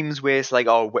 the memes where it's like,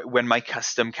 oh, when my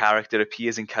custom character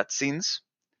appears in cutscenes.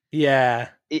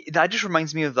 That just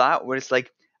reminds me of that, where it's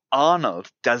like Arnold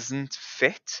doesn't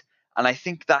fit, and I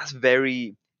think that's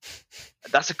a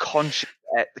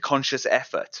conscious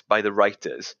effort by the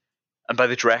writers and by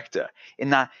the director,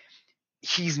 in that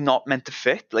he's not meant to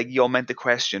fit. Like, you're meant to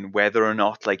question whether or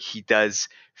not like he does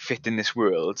fit in this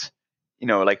world. You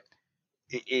know, like,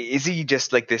 is he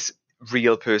just like this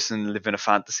real person living a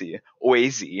fantasy, or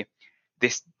is he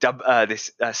this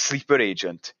sleeper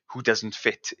agent who doesn't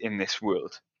fit in this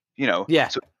world? You know,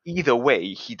 so either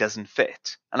way, he doesn't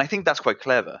fit, and I think that's quite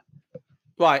clever.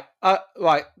 Right.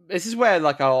 This is where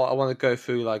like I want to go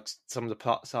through like some of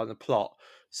the stuff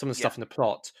in the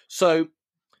plot. So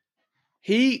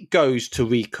he goes to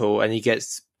recall and he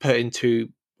gets put into.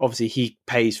 Obviously, he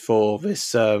pays for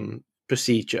this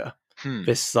procedure.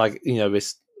 This like, you know,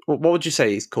 this. What would you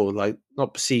say it's called? Like,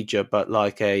 not procedure, but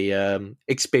like a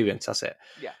experience. That's it.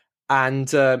 Yeah. And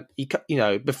he, you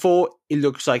know, before it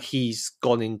looks like he's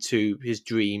gone into his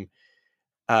dream,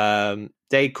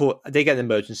 they get an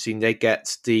emergency and they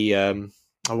get the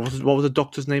what was the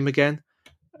doctor's name again?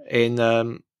 In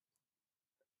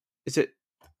is it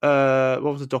what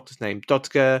was the doctor's name?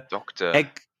 Doctor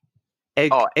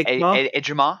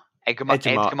Edgemar.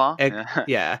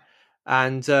 Yeah.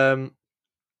 And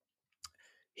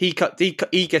he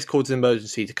gets called to an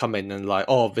emergency to come in and like,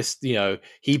 oh, this, you know,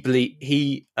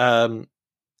 he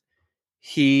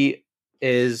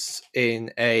is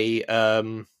in a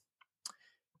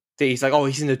he's like, oh,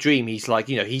 he's in a dream. He's like,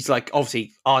 you know, he's like,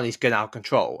 obviously Arnie's going out of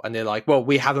control, and they're like, well,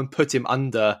 we haven't put him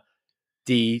under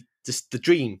the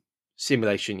dream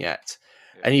simulation yet.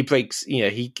 And he breaks, you know,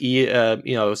 he you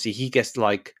know, obviously he gets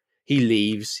like, he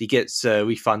leaves, he gets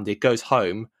refunded, goes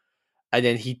home. And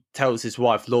then he tells his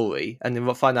wife, Laurie, and then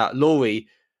we'll find out Laurie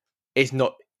is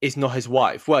not his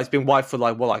wife. Well, it's been wife for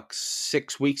like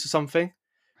 6 weeks or something.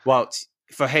 Well,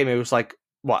 for him, it was like,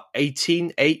 what, 8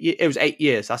 years? It was 8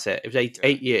 years, that's it. It was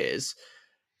 8 years.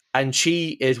 And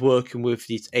she is working with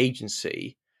this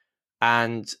agency.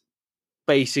 And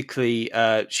basically,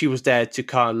 she was there to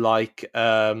kind of like,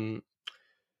 what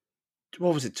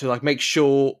was it? To like make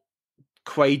sure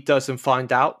Quaid doesn't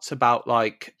find out about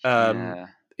like,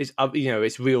 is, you know,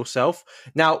 its real self.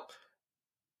 Now,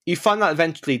 you find out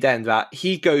eventually then that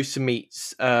he goes to meet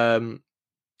who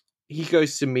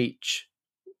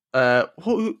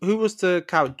was the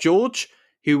character? George,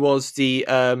 who was the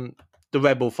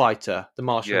rebel fighter, the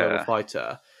Martian rebel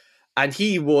fighter, and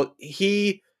he was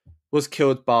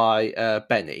killed by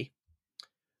Benny.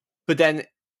 But then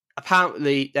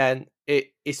apparently then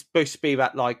it's supposed to be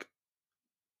that like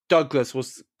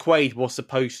Quaid was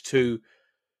supposed to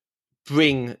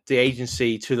bring the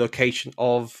agency to the location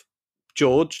of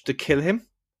George to kill him.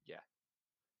 Yeah.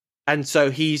 And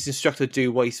so he's instructed to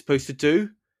do what he's supposed to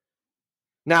do.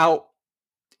 Now,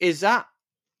 that's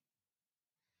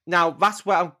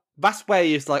where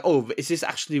it's like, oh, is this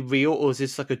actually real or is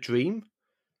this like a dream?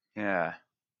 Yeah.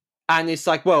 And it's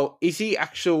like, well, is he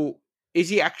actually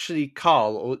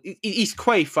Carl, or he's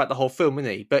Quaid throughout the whole film,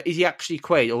 isn't he? But is he actually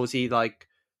Quaid, or is he like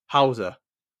Hauser?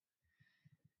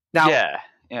 Now,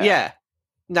 yeah.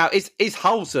 Now, is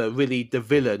Hauser really the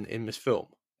villain in this film?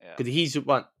 Because he's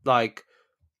one like.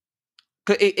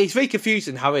 Cause it's very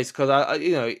confusing how it is, because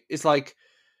you know, it's like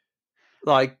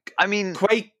I mean,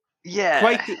 Quaid. Yeah,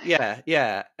 Quaid,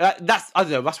 yeah. That's, I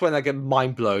don't know. That's when I get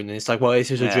mind blown, and it's like, well,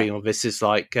 this is a dream, or this is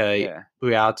like a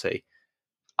reality.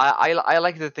 I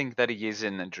like to think that he is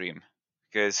in a dream,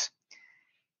 because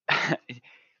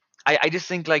I just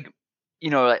think like,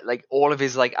 like all of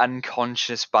his like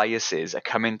unconscious biases are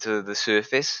coming to the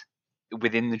surface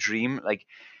within the dream. Like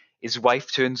his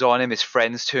wife turns on him, his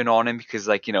friends turn on him because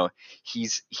like, he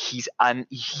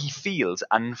feels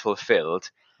unfulfilled,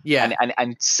 Yeah,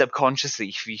 and subconsciously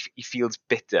he feels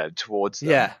bitter towards them.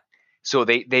 yeah, So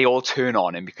they all turn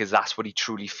on him because that's what he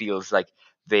truly feels like.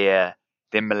 They're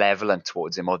malevolent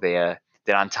towards him, or they're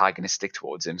antagonistic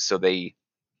towards him. So they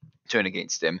turn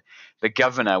against him. The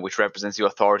governor, which represents the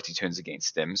authority, turns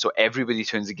against him. So everybody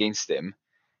turns against him.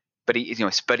 But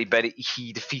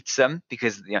he defeats them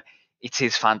because it's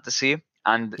his fantasy.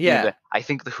 And yeah, I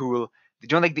think the whole,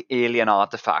 like the alien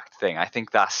artifact thing. I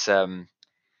think that's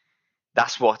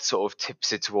what sort of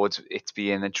tips it towards it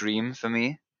being a dream for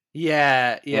me.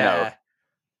 yeah, You know, yeah.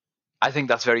 I think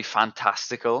that's very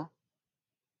fantastical.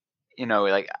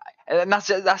 Like, and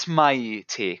that's my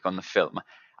take on the film.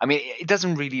 I mean, it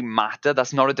doesn't really matter.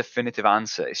 That's not a definitive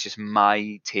answer. It's just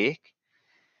my take.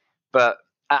 But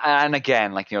and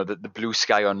again, like the blue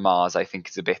sky on Mars, I think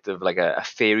is a bit of like a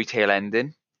fairy tale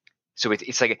ending. So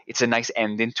it's like it's a nice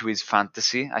ending to his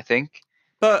fantasy, I think.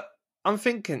 But I'm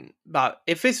thinking about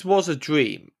if this was a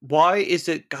dream, why has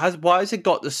it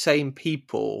got the same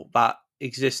people that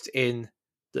exist in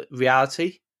the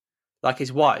reality? Like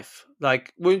his wife.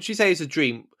 Like, wouldn't you say it's a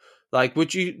dream? Like,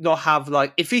 would you not have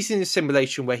like if he's in a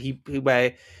simulation where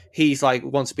he's like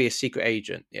wants to be a secret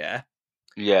agent? Yeah.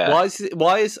 Yeah,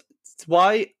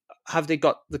 Why have they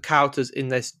got the characters in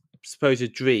this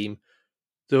supposed dream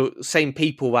the same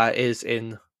people that is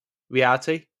in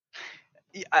reality?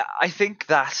 I think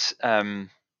that's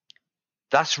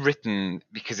written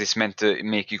because it's meant to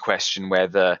make you question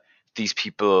whether these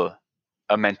people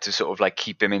are meant to sort of like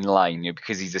keep him in line,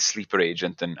 because he's a sleeper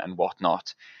agent and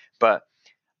whatnot. But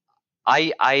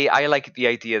I like the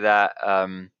idea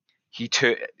that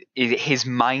his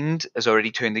mind has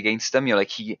already turned against them.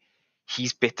 Like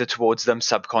he's bitter towards them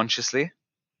subconsciously.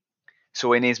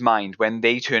 So in his mind, when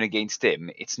they turn against him,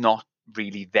 it's not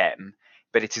really them,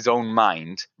 but it's his own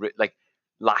mind, like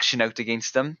lashing out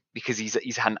against them because he's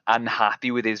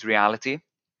unhappy with his reality.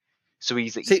 So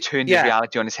he's See, turned his yeah,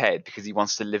 reality on his head because he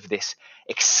wants to live this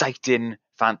exciting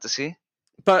fantasy.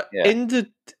 but Yeah,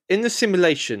 in the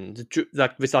simulation,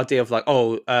 like this idea of like,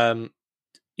 oh,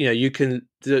 you can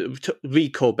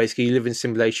recall basically you live in a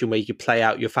simulation where you can play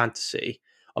out your fantasy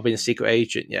of being a secret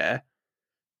agent. Yeah,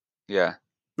 yeah,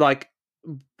 like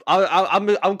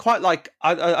I'm quite like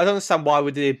I don't understand why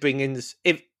would they bring in this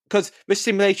if because this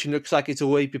simulation looks like it's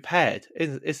already prepared,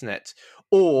 isn't it?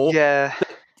 Or yeah,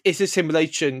 is the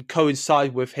simulation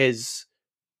coincide with his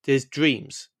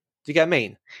dreams? Do you get what I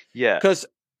mean? yeah. Because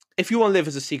if you want to live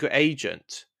as a secret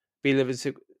agent, be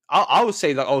living. I would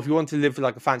say like, oh, if you want to live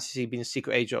like a fantasy being a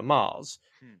secret agent on Mars,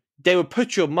 Hmm. they would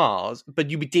put you on Mars, but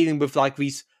you'd be dealing with like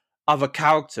these other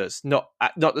characters, not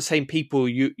the same people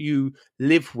you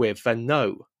live with and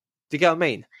know. Do you get what I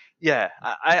mean? Yeah,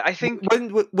 I think,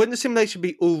 When the simulation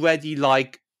be already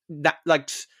like that,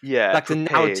 yeah, like the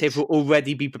prepared. narrative will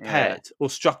already be Yeah, prepared or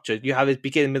structured. You have it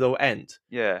beginning, middle, end.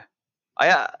 yeah.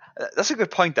 That's a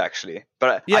good point actually.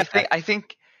 But Yeah, I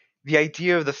think the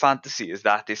idea of the fantasy is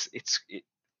that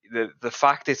the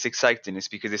fact it's exciting is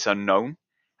because it's unknown,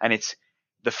 and it's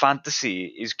the fantasy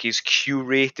is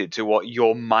curated to what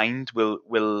your mind will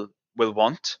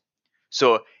want.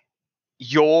 So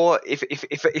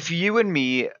if you and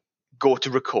me go to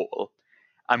recall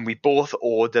and we both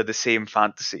order the same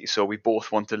fantasy, so we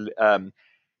both want to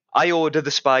I order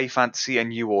the spy fantasy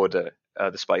and you order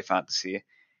the spy fantasy.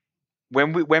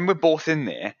 When we're both in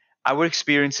there, our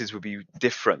experiences will be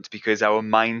different because our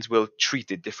minds will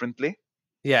treat it differently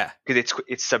yeah, because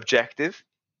it's subjective.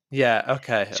 yeah.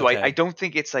 Okay, So I okay. don't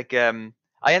think it's like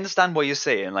I understand what you're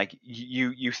saying. Like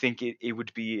you think it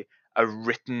would be a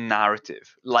written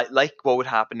narrative, like what would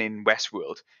happen in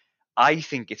Westworld. I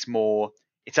think it's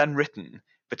unwritten,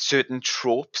 but certain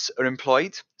tropes are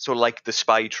employed. So like the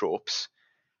spy tropes,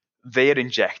 they're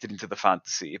injected into the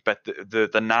fantasy, but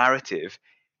the narrative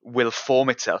will form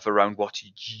itself around what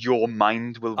your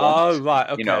mind will Oh want.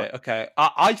 right, You know? okay, okay.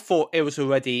 I thought it was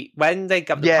already when they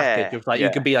got the package Yeah, of like you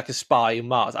could yeah, be like a spy in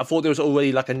Mars. I thought there was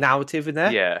already like a narrative in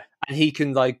there, yeah. and he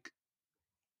can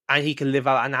live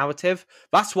out a narrative.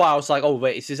 That's why I was like, oh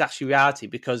wait, is this actually reality?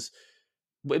 Because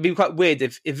it'd be quite weird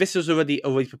if this was already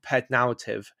prepared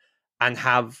narrative, and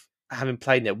having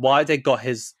played it. Why they got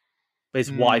his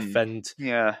wife Hmm. and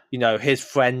Yeah. his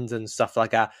friends and stuff like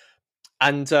that,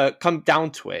 and come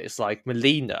down to it, it's like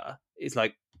Melina is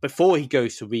like before he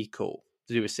goes to recall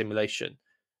to do a simulation.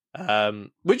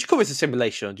 Would you call this a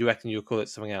simulation, or do you reckon you'll call it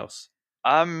something else?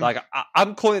 Um. Like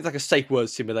I'm calling it like a safe word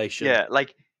simulation. Yeah.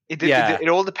 Like it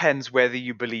all depends whether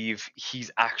you believe he's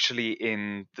actually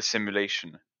in the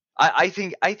simulation. I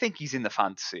think he's in the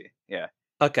fantasy. Yeah.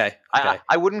 Okay.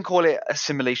 I wouldn't call it a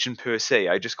simulation per se.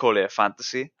 I just call it a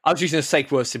fantasy. I was using a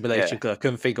safe word simulation Yeah. because I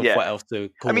couldn't think of Yeah. what else to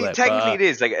call I mean, it. technically, but, it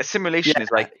is like a simulation is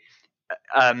like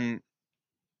a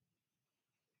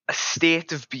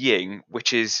state of being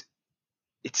which is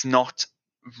it's not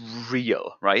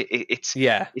real, right? It's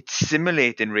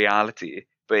simulating reality,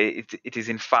 but it is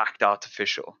in fact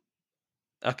artificial.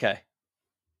 Okay.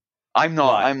 I'm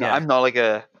not. I'm not like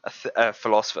a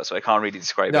philosopher, so I can't really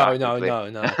describe it accurately.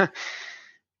 No.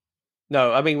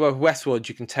 No, I mean, well, Westworld,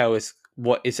 you can tell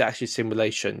what is actually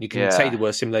simulation. You can say the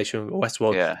word simulation with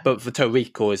Westworld, but for Total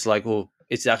Recall, it's like, well,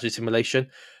 it's actually simulation.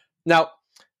 Now,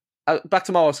 back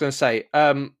to what I was going to say.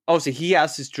 Obviously, he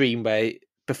has this dream where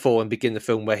before and begin the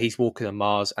film where he's walking on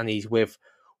Mars and he's with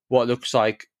what looks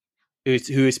like who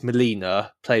is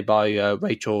Melina, played by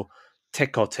Rachel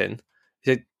Ticotin.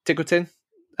 Is it Ticotin?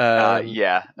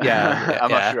 Yeah.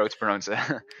 I'm not sure how to pronounce it.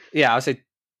 Yeah, I say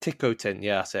Ticotin.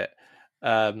 Yeah, that's it.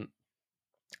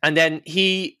 And then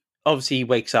he obviously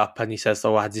wakes up and he says,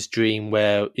 "Oh, I had this dream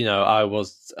where I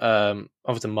was on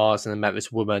Mars and I met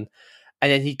this woman,"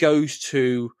 and then he goes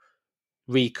to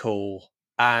Recall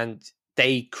and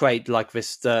they create like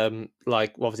this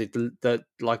like obviously the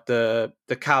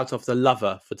character of the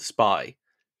lover for the spy.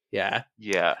 Yeah.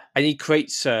 And he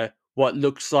creates what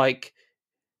looks like.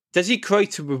 Does he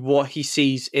create her with what he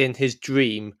sees in his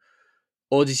dream,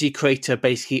 or does he create her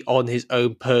basically on his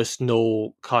own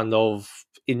personal kind of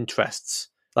interests,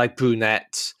 like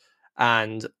brunette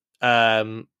and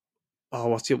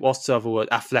what's the other word?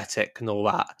 Athletic and all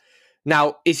that.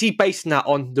 Now, is he basing that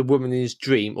on the woman in his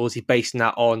dream, or is he basing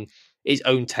that on his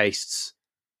own tastes?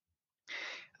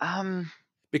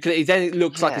 Because then it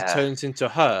looks like it turns into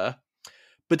her.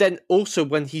 But then also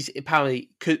when he's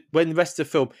when the rest of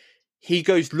the film, he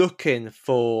goes looking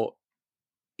for.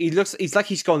 It's like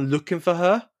he's gone looking for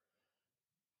her,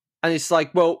 and it's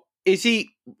like, well, is he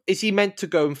meant to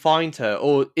go and find her,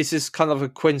 or is this kind of a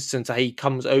coincidence that he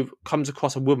comes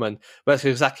across a woman that's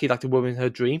exactly like the woman in her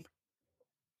dream?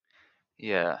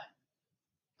 Yeah.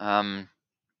 I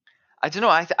don't know.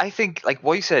 I think like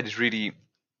what you said is really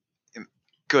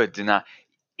good in that.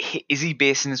 Is he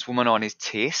basing this woman on his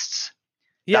tastes?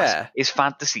 Yeah. His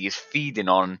fantasy is feeding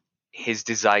on his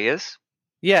desires.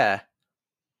 Yeah.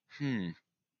 I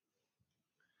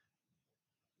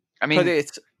mean,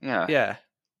 it's yeah.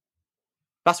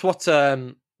 That's what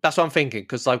I'm thinking,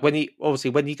 because like when he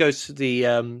goes to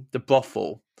the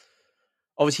brothel,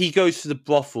 obviously he goes to the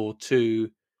brothel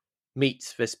to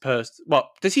meet this person.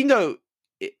 Well, does he know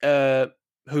he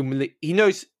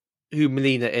knows who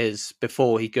Melina is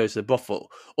before he goes to the brothel,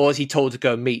 or is he told to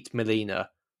go and meet Melina?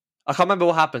 I can't remember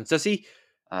what happens. Does he?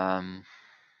 Let's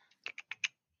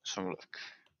have a look.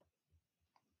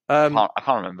 I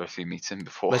can't remember if he meets him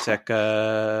before. Wait a sec.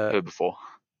 Her before.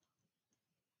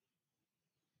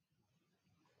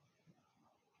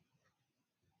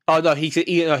 Oh no, he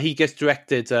gets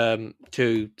directed to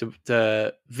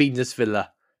the Venus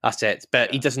Villa. That's it.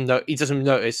 But he doesn't know. He doesn't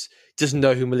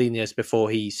know who Melina is before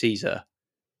he sees her.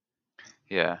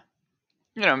 Yeah,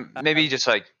 maybe just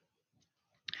like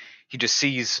he just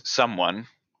sees someone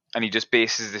and he just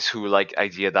bases this whole like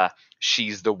idea that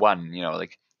she's the one.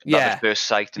 Like love at first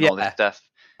sight and all this stuff.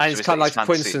 And so it's kind of like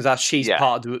coincidence that she's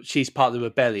part of the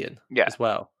rebellion as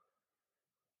well.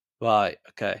 Right.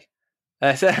 Okay.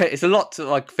 It's a lot to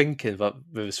like thinking about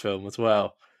with this film as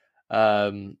well. I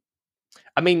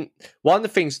mean, one of the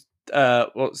things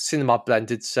what Cinema Blend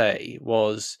did say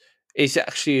was, is it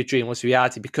actually a dream? What's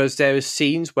reality? Because there are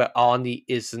scenes where Arnie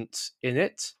isn't in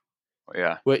it.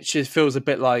 Yeah. Which feels a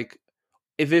bit like,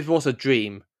 if it was a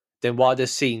dream, then why are there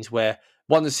scenes where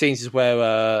one of the scenes is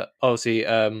where obviously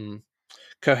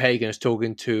Cohagen is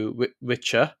talking to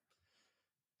Richer.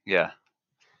 Yeah.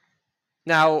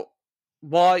 Now,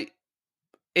 why?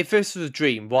 If this was a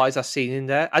dream, why is that scene in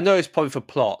there? I know it's probably for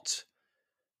plot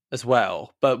as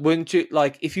well, but wouldn't you,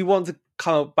 like, if you want to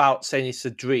come about saying it's a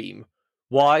dream,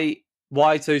 why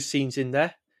is those scenes in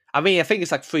there? I mean, I think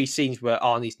it's like 3 scenes where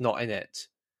Arnie's not in it,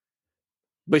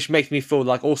 which makes me feel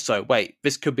like, also, wait,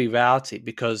 this could be reality,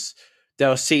 because there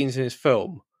are scenes in this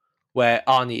film where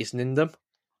Arnie isn't in them,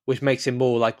 which makes it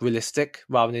more like realistic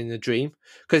rather than a dream.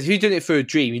 Because if you're doing it through a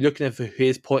dream, you're looking at it from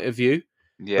his point of view.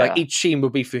 Yeah. Like each scene will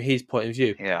be through his point of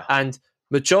view. Yeah. And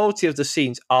majority of the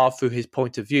scenes are through his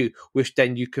point of view, which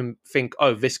then you can think,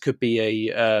 oh, this could be a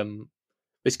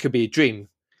dream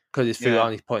because it's through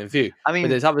Arnie's point of view. I mean, but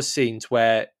there's other scenes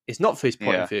where it's not through his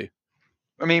point of view.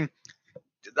 I mean,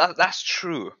 that's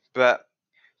true, but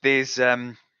there's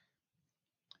have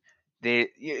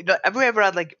you ever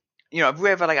had like have you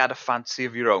ever like had a fantasy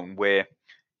of your own where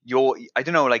I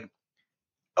don't know, like,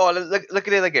 look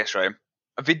at it like this, right?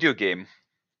 A video game,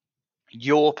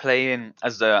 you're playing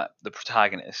as the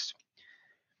protagonist,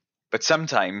 but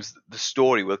sometimes the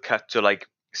story will cut to, like,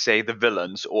 say, the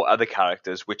villains or other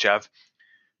characters which have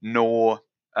no,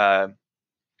 they're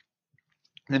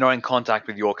not in contact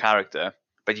with your character,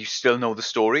 but you still know the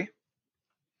story.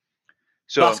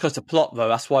 So that's because the plot, though.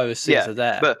 That's why the scenes are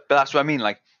there. But that's what I mean.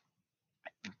 Like,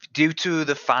 due to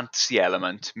the fantasy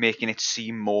element, making it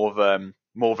seem more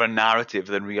of a narrative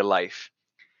than real life,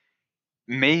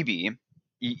 maybe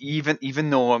even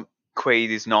though Quaid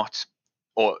is not,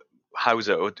 or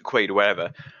Hauser or Quaid or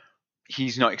whatever,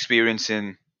 he's not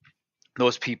experiencing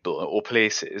those people or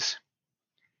places,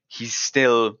 he's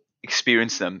still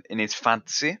experiencing them in his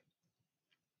fantasy.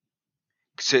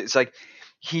 So it's like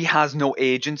he has no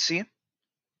agency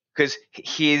because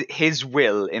his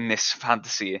will in this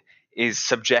fantasy is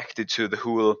subjected to the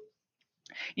whole,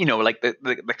 like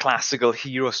the classical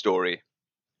hero story.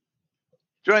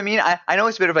 Do you know what I mean? I know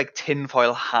it's a bit of like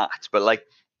tinfoil hat, but like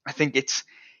I think it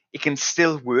can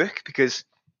still work because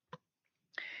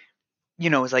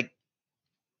it's like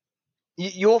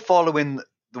you're following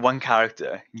the one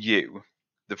character, the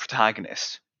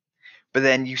protagonist, but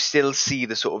then you still see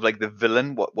the sort of like the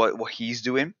villain, what he's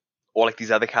doing, or like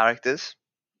these other characters.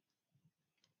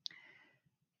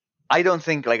 I don't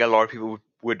think like a lot of people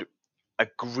would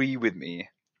agree with me,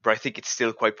 but I think it's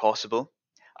still quite possible.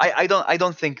 I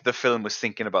don't think the film was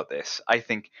thinking about this. I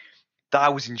think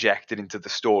that was injected into the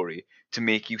story to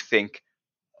make you think,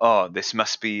 oh, this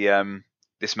must be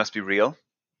real.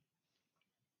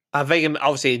 I think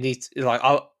obviously it needs, like,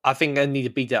 I think there need to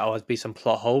be there would be some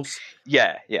plot holes.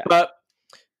 Yeah. But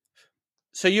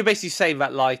so you're basically saying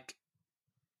that like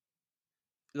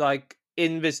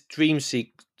in this dream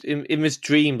in this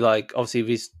dream, like obviously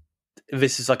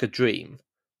this is like a dream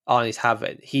Arnie's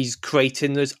having. He's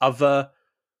creating those other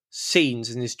scenes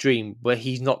in his dream where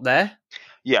he's not there.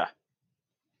 Yeah.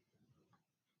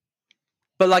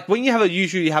 But like when you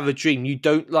usually have a dream, you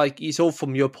don't like it's all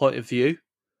from your point of view.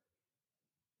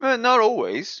 Well, not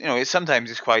always. Sometimes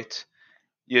it's quite,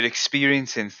 you're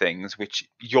experiencing things which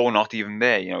you're not even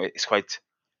there. It's quite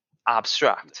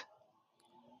abstract.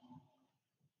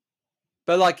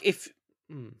 But like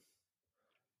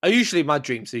usually my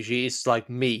dreams it's like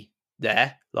me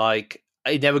there. Like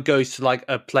it never goes to like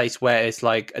a place where it's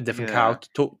like a different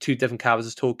character, two different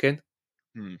characters talking.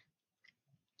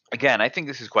 Again, I think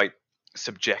this is quite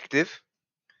subjective.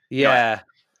 Yeah.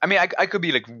 I mean, I could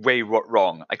be like way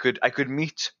wrong. I could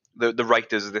meet the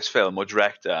writers of this film or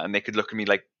director, and they could look at me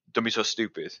like, "Don't be so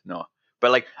stupid." No, but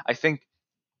like I think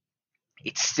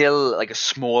it's still like a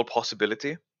small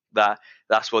possibility that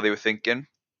that's what they were thinking.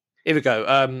 Here we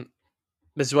go.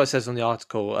 This is what it says on the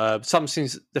article.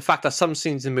 The fact that some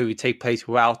scenes in the movie take place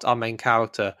without our main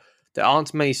character. There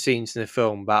aren't many scenes in the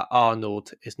film that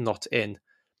Arnold is not in,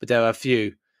 but there are a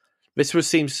few. This would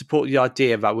seem to support the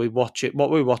idea that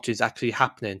what we watch is actually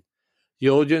happening. The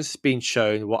audience is being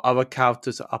shown what other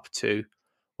characters are up to,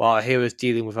 while our hero is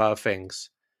dealing with other things.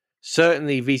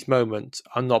 Certainly, these moments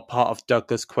are not part of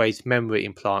Douglas Quaid's memory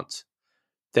implant.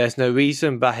 There's no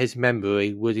reason that his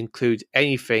memory would include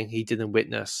anything he didn't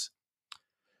witness.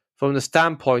 From the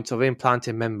standpoint of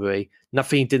implanted memory,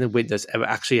 nothing he didn't witness ever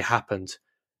actually happened.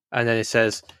 And then it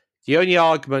says, the only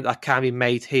argument that can be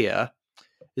made here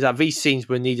is that these scenes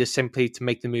were needed simply to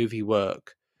make the movie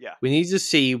work. Yeah. We need to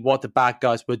see what the bad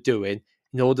guys were doing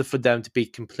in order for them to be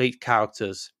complete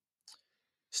characters.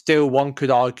 Still, one could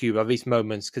argue that these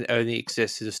moments can only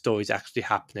exist if the story is actually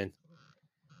happening.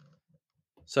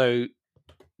 So,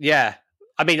 yeah.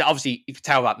 I mean, obviously, you can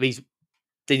tell that this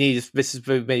is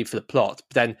made for the plot,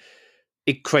 but then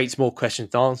it creates more questions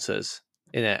and answers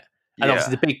in it. And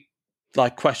obviously, the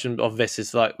big question of this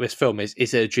is this film is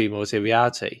it a dream or is it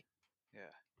reality?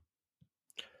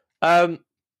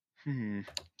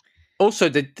 Also,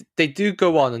 they do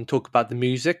go on and talk about the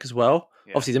music as well.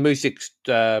 Yeah. Obviously, the music's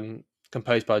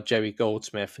composed by Jerry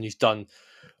Goldsmith, and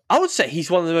I would say he's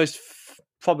one of the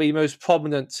probably most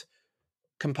prominent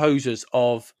composers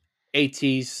of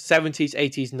 80s, 70s,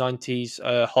 80s,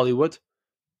 90s Hollywood.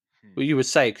 What you would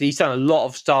say, because he's done a lot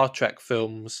of Star Trek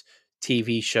films,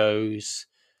 TV shows.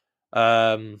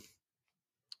 What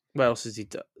else has he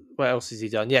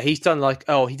done? Yeah, he's done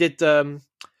he did.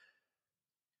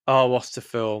 What's the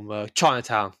film?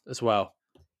 Chinatown as well.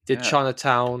 Did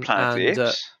Chinatown Planet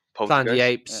and Planet of the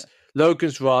Apes,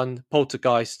 Logan's Run,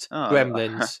 Poltergeist,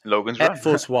 Gremlins, Logan's Air Run,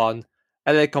 Force One,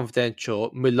 LA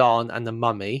Confidential, Mulan, and The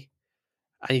Mummy.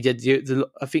 And he did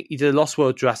I think he did Lost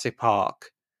World Jurassic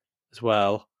Park as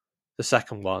well, the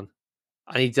second one.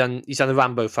 and he's done the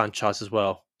Rambo franchise as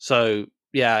well. So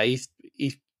yeah, he's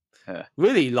Yeah.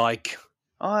 really like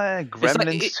Oh, yeah, it's like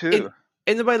Gremlins too.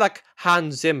 in the way like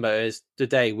Hans Zimmer is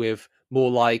today, with more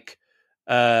like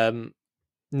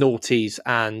noughties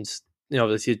and the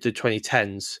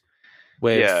 2010s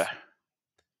Yeah.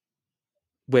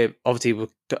 with obviously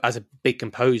as a big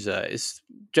composer. It's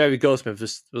Jerry Goldsmith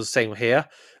was the same here,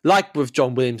 like with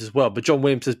John Williams as well. But John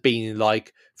Williams has been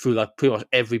like through like pretty much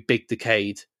every big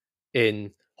decade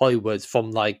in Hollywood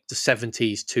from like the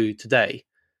 70s to today.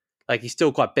 Like he's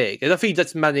still quite big, and I think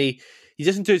he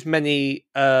doesn't do as many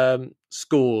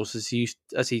scores as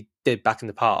he did back in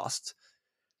the past.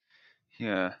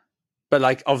 Yeah. But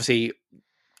like obviously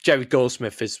Jerry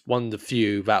Goldsmith is one of the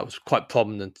few that was quite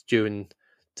prominent during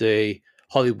the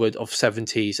Hollywood of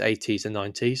 70s, 80s, and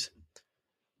 90s.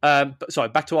 But sorry,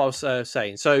 back to what I was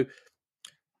saying. So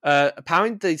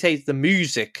apparently they say the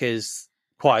music is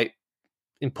quite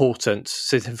important,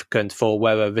 significant for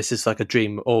whether this is like a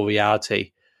dream or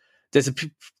reality.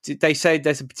 They say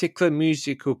there's a particular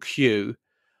musical cue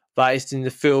that is in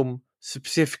the film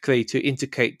specifically to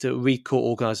indicate the recall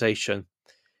organization.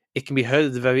 It can be heard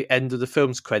at the very end of the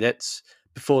film's credits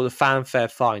before the fanfare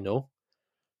final.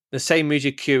 The same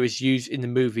music cue is used in the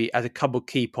movie at a couple of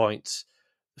key points.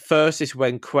 The first is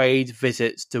when Quaid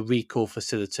visits the recall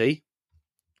facility.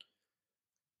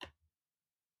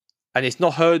 And it's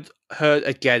not heard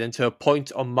again until a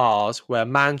point on Mars where a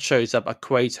man shows up at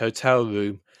Quaid's hotel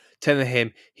room telling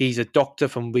him he's a doctor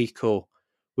from Recall.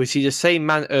 We see the same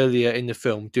man earlier in the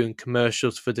film doing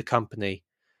commercials for the company.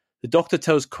 The doctor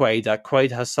tells Quaid that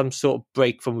Quaid has some sort of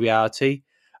break from reality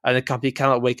and the company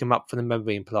cannot wake him up from the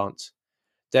memory implant.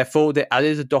 Therefore, they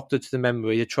added the doctor to the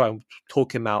memory to try and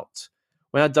talk him out.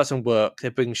 When that doesn't work, they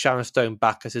bring Sharon Stone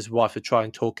back as his wife to try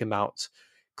and talk him out,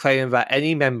 claiming that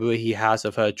any memory he has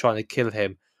of her trying to kill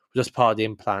him was just part of the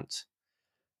implant.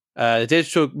 The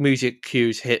digital music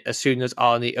cues hit as soon as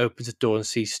Arnie opens the door and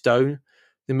sees Stone.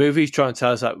 The movie is trying to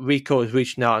tell us that Rico is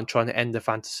reaching out and trying to end the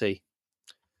fantasy.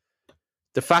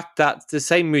 The fact that the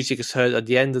same music is heard at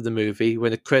the end of the movie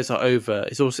when the credits are over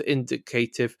is also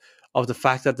indicative of the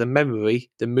fact that the movie,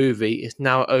 is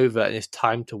now over and it's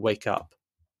time to wake up.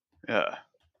 Yeah.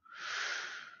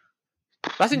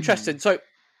 That's interesting.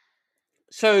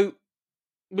 So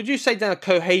would you say then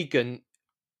Cohagen,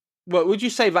 well, would you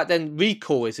say that then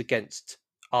Recall is against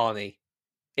Arnie?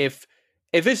 If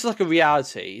it's like a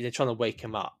reality, they're trying to wake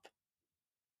him up.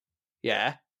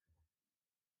 Yeah.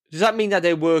 Does that mean that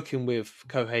they're working with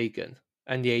Cohagen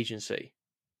and the agency?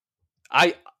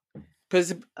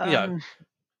 Because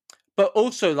but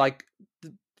also like,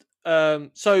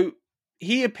 so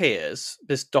he appears,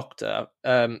 this doctor,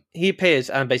 he appears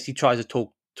and basically tries to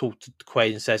talk to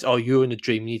Quaid and says, "Oh, you're in a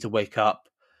dream. You need to wake up."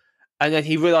 And then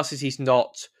he realizes he's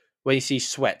not when he sees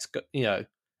sweat, and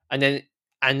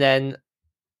then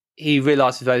he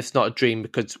realizes that it's not a dream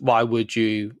because why would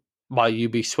you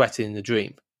be sweating in the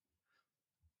dream?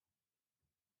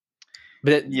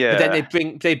 But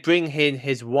then they bring in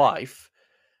his wife,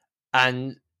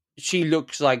 and she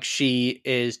looks like she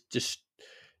is just.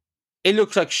 It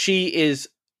looks like she is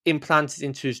implanted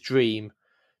into his dream.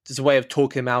 There's a way of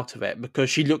talking him out of it because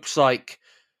she looks like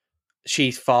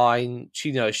she's fine.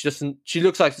 She doesn't. She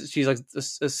looks like she's like a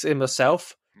similar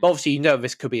self. But obviously,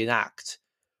 this could be an act.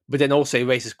 But then also it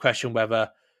raises the question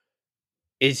whether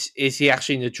is he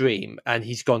actually in a dream and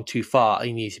he's gone too far and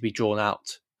he needs to be drawn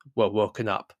out, woken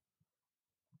up.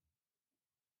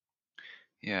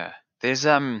 Yeah, there's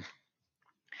I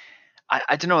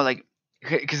don't know, like,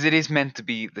 because it is meant to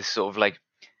be this sort of like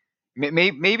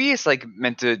maybe it's like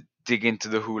meant to dig into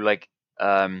the whole like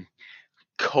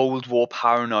Cold War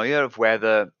paranoia of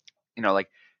whether like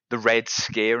the Red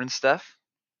Scare and stuff,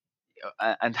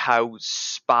 and how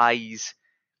spies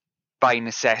by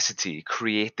necessity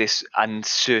create this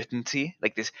uncertainty,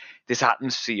 like this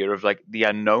atmosphere of like the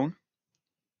unknown.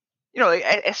 Like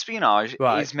espionage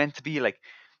is meant to be like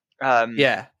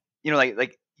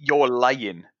like you're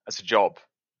lying as a job,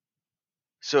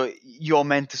 so you're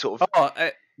meant to sort of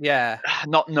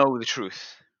not know the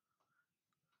truth.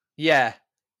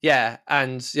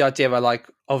 And the idea that like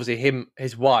obviously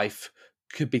his wife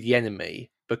could be the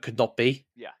enemy but could not be.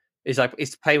 It's like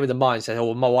it's playing with the mind, saying,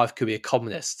 "Oh, my wife could be a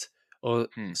communist or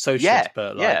socialist,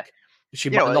 but like she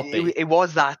might not be." It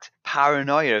was that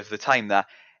paranoia of the time that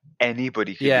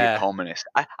anybody could be a communist.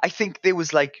 I think there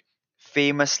was like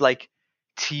famous like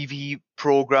TV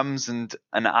programs and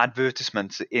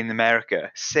advertisements in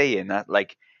America saying that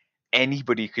like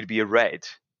anybody could be a red,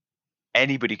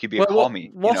 anybody could be a commie.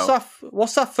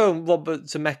 What's that film Robert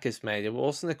Zemeckis made?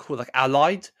 Wasn't it called like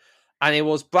Allied? and it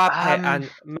was Brad Pitt Um,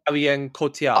 and Marion oh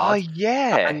Cotillard,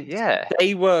 yeah, and yeah,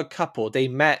 they were a couple. They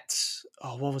met.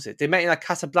 Oh, what was it? They met in like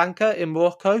Casablanca in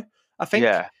Morocco, I think,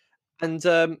 yeah, and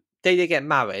they did get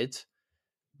married.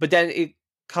 But then it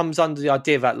comes under the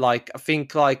idea that, like, I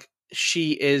think, like,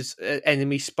 she is an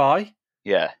enemy spy,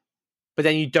 yeah, but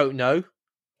then you don't know.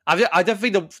 I don't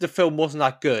think the film wasn't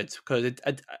that good because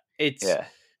it yeah.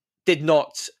 did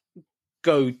not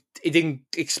go. It didn't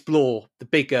explore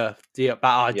that Yeah.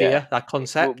 idea, that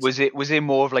concept. Was it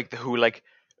more of like the whole like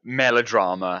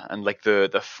melodrama and like the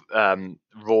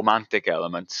romantic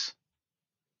elements?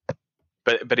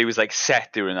 But it was like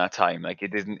set during that time. Like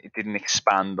it didn't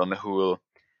expand on the whole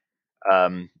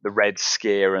the Red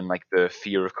Scare and like the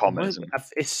fear of communism.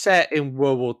 It's set in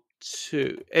World War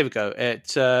Two. Here we go.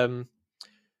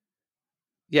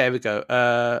 Yeah, here we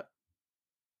go.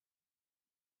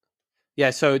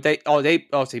 Yeah, so they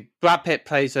obviously Brad Pitt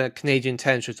plays a Canadian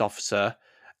intelligence officer,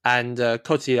 and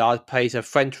Cotillard plays a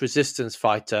French resistance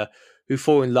fighter who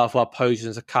fall in love while posing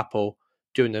as a couple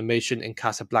during a mission in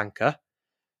Casablanca.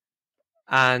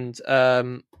 And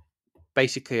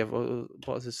basically, what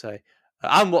does it say?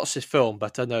 I haven't watched this film,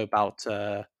 but I know about.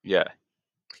 Yeah.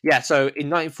 Yeah, so in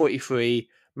 1943,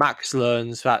 Max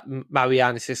learns that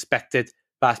Marianne is suspected,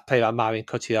 that's played by Marion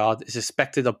Cotillard, is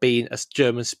suspected of being a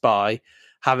German spy,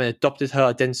 having adopted her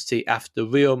identity after the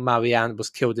real Marianne was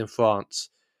killed in France,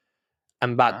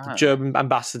 and that the Ah. German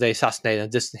ambassador assassinated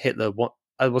and dissident Hitler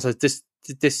was a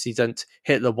dissident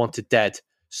Hitler wanted dead.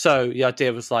 So the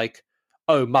idea was like,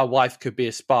 oh, my wife could be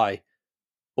a spy,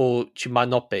 or she might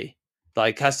not be.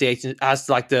 Like, has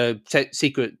the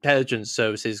secret intelligence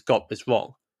services got this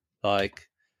wrong? Like,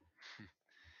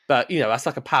 but that's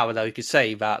like a parallel. You could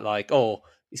say that, like, oh,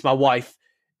 it's my wife.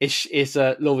 Is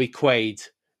Laurie Quaid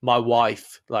my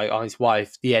wife? Like, his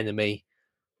wife the enemy,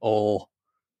 or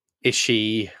is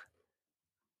she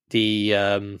the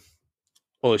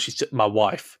or is she my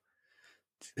wife?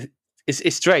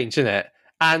 It's strange, isn't it?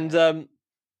 And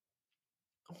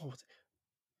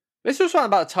this was around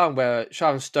about a time where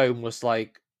Sharon Stone was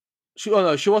like, she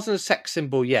wasn't a sex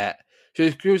symbol yet.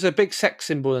 She was a big sex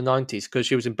symbol in the 90s because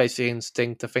she was in Basic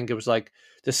Instinct. I think it was like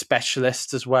The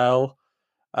Specialist as well.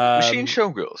 Was she in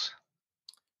Showgirls?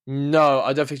 No,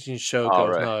 I don't think she's in Oh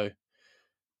Showgirls, right. no.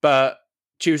 But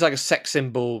she was like a sex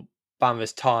symbol around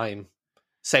this time.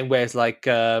 Same way as like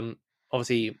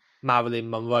obviously Marilyn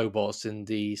Monroe was in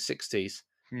the 60s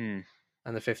Hmm.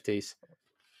 and the 50s.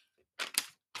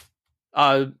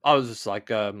 I was just like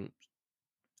thinking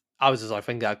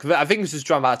that, 'cause I think it was just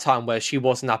around about a time where she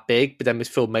wasn't that big, but then this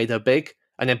film made her big,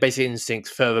 and then Basic Instinct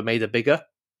further made her bigger.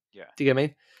 Yeah. Do you get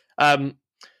what I mean?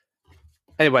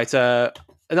 Anyway, so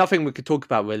another thing we could talk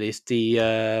about really is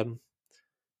the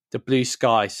blue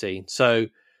sky scene. So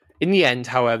in the end,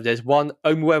 however, there's one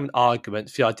overwhelming argument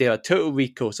for the idea that Total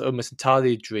Recall is almost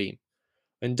entirely a dream.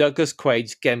 When Douglas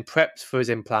Quaid's getting prepped for his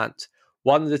implant,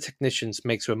 one of the technicians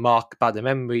makes a remark about the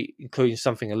memory, including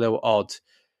something a little odd.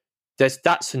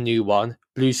 That's a new one,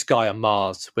 Blue Sky on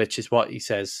Mars, which is what he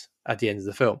says at the end of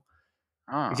the film.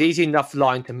 Ah. It's easy enough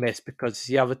line to miss because it's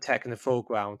the other tech in the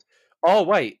foreground. Oh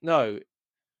wait, no.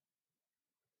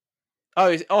 No.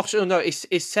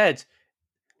 It's said.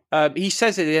 He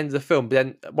says it at the end of the film, but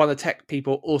then one of the tech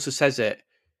people also says it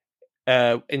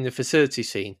in the facility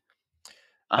scene.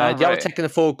 The other tech in the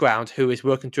foreground, who is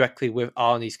working directly with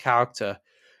Arnie's character,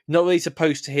 not really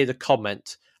supposed to hear the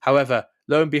comment. However,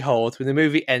 lo and behold, when the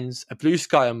movie ends, a blue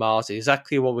sky on Mars is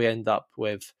exactly what we end up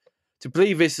with. To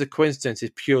believe this is a coincidence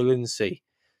is pure lunacy.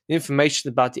 The information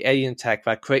about the alien tech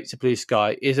that creates the blue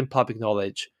sky isn't public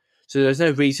knowledge, so there's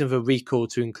no reason for Recall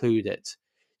to include it.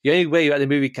 The only way that the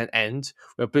movie can end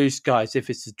with blue sky is if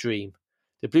it's a dream.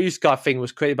 The blue sky thing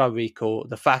was created by Recall.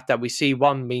 The fact that we see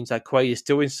one means that Quaid is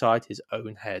still inside his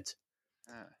own head.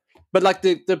 But like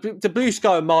the blue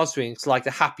sky on Mars thing is like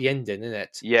the happy ending, isn't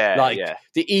it? Yeah. Like Yeah.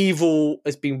 the evil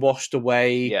has been washed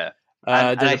away. Yeah. The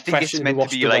And I think depression it's has been meant to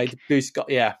washed be away. like The blue sky,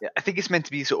 yeah. I think it's meant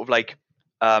to be sort of like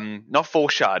not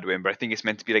foreshadowing, but I think it's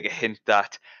meant to be like a hint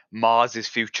that Mars's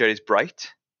future is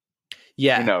bright.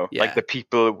 Yeah, Like the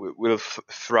people will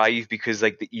thrive because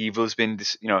like the evil's been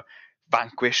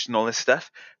vanquished and all this stuff.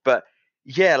 But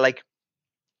yeah, like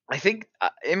I think,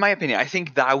 in my opinion, I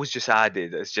think that was just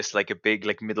added as just like a big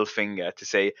like middle finger to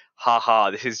say,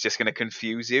 haha, this is just going to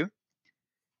confuse you.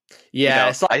 Yeah, know,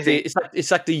 it's like I think-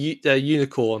 it's like the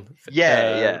unicorn.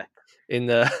 Yeah. In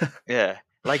the Yeah,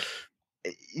 like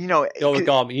the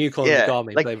origami unicorn yeah,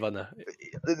 origami like- Blade Runner.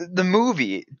 the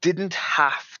movie didn't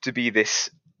have to be this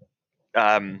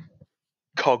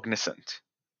cognizant.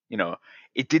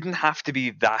 It didn't have to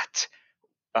be that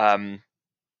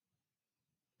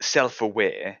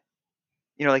self-aware.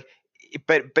 Like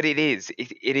but it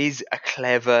is a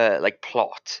clever like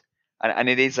plot, and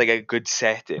it is like a good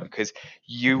setting, because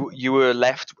you were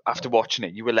left after watching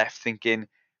it, you were left thinking,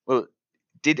 well,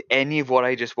 did any of what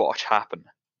I just watched happen?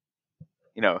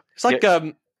 You know,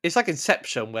 it's like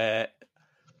Inception, where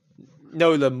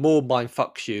Nolan more mind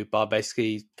fucks you by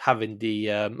basically having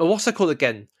the what's it called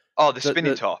again? oh, the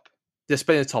spinning top. The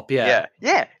spinning top, yeah.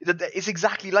 Yeah. It's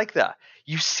exactly like that.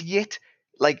 You see it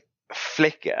like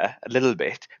flicker a little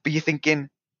bit, but you're thinking,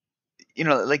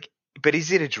 like, but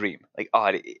is it a dream? Like,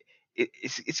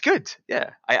 it's good.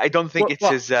 Yeah, I don't think it's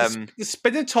as the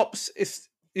spinning tops is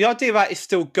the idea that it's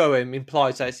still going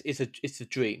implies that it's a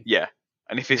dream. Yeah,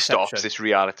 and if it stops, it's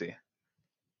reality.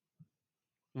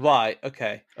 Right.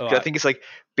 Okay. All right. I think it's like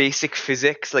basic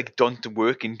physics like don't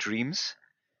work in dreams.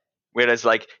 Whereas,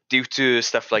 like, due to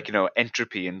stuff like,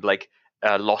 entropy and like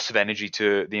loss of energy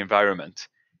to the environment,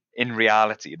 in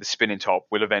reality, the spinning top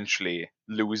will eventually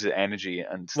lose the energy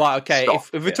and right. Okay, stop.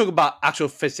 if we talk about actual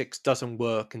physics doesn't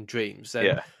work in dreams,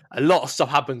 then a lot of stuff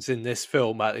happens in this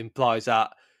film that implies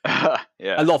that a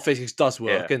lot of physics does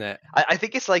work, isn't it? I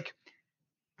think it's like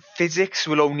physics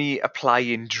will only apply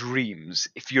in dreams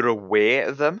if you're aware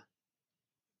of them.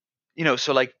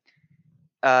 So like,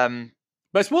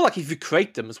 but it's more like if you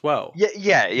create them as well.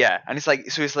 Yeah. And it's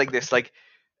like, so it's like this, like,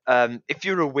 if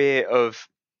you're aware of,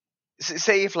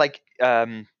 say if like,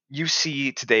 you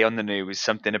see today on the news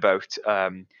something about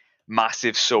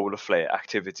massive solar flare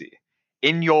activity.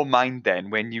 In your mind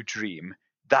then, when you dream,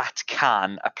 that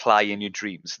can apply in your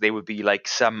dreams. There would be like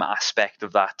some aspect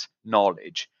of that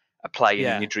knowledge applying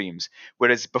in your dreams.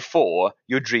 Whereas before,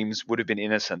 your dreams would have been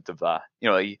innocent of that.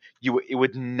 It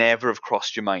would never have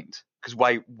crossed your mind. Because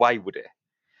why would it?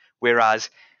 Whereas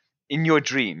in your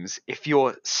dreams, if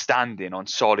you're standing on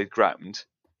solid ground,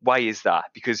 why is that?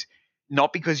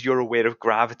 Not because you're aware of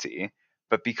gravity,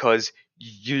 but because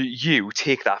you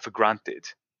take that for granted.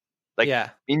 Like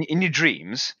in your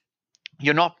dreams,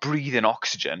 you're not breathing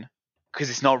oxygen because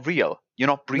it's not real. You're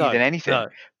not breathing anything.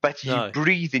 But you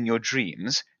breathe in your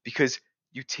dreams because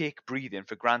you take breathing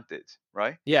for granted,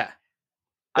 right? Yeah.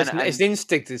 And it's an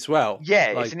instinct as well.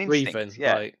 Yeah, like it's an instinct. Breathing,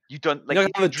 yeah. Like, you don't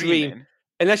have a dream.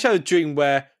 Unless you have a dream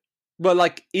where, well,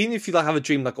 like, even if you like have a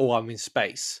dream like, oh, I'm in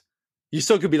space, you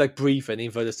still could be like breathing,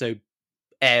 even though there's no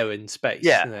air in space.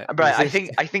 Yeah, isn't it? But I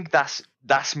think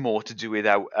that's more to do with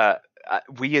our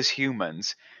we as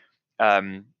humans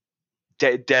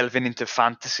delving into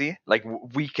fantasy. Like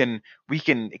we can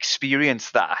experience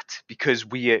that because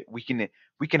we can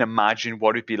imagine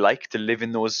what it'd be like to live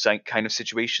in those kind of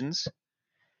situations,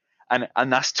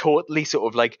 and that's totally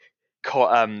sort of like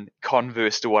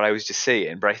converse to what I was just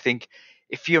saying. But I think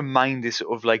if your mind is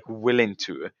sort of like willing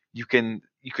to, you can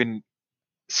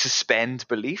suspend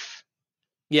belief.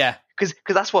 Yeah, because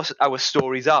that's what our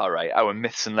stories are, right? Our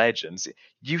myths and legends.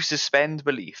 You suspend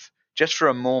belief just for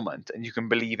a moment, and you can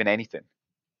believe in anything.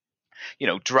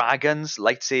 Dragons,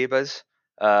 lightsabers.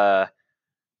 I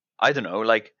don't know,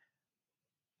 like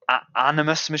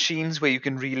animus machines where you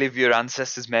can relive your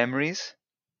ancestors' memories.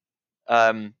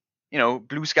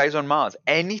 Blue skies on Mars.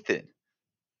 Anything.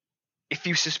 If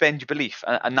you suspend your belief,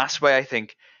 and that's why I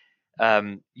think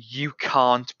you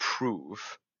can't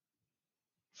prove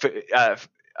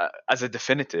as a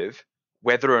definitive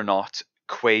whether or not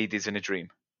Quaid is in a dream.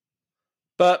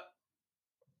 But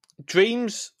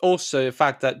dreams also, the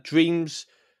fact that dreams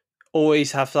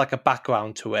always have like a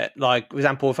background to it. Like, for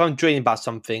example, if I'm dreaming about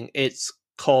something, it's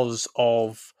because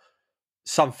of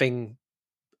something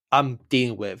I'm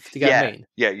dealing with. Do you get what I mean?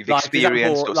 Yeah, you've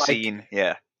experienced or seen.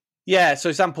 Yeah. Yeah, so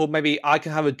example, maybe I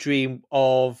can have a dream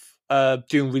of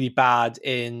doing really bad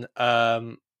in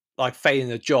like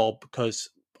failing a job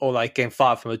or like getting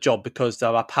fired from a job because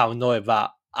I'm paranoid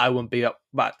that I wouldn't be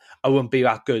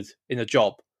that good in a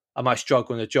job. I might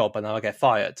struggle in a job and then I get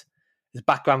fired. There's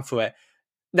background for it.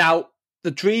 Now,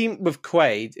 the dream with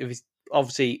Quaid is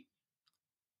obviously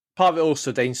part of it.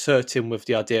 Also, they insert him with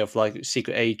the idea of like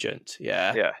secret agent.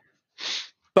 Yeah.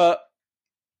 But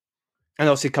and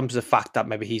obviously it comes to the fact that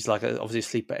maybe he's like obviously a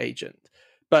sleeper agent.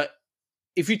 But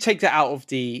if you take that out of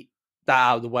the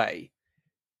way,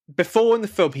 before in the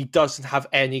film he doesn't have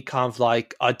any kind of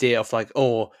like idea of like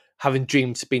having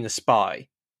dreams of being a spy.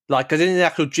 Like, because in the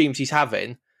actual dreams he's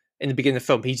having in the beginning of the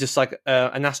film, he's just like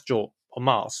an astronaut on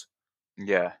Mars.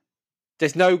 Yeah.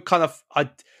 There's no kind of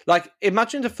like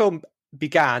imagine the film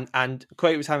began and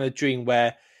Quaid was having a dream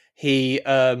where he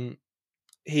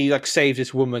like saved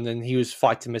this woman and he was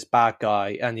fighting this bad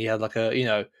guy and he had like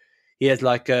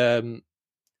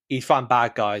he found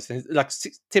bad guys and like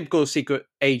typical secret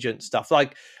agent stuff.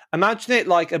 Like imagine it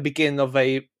like a beginning of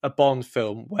a Bond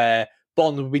film where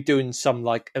Bond will be doing some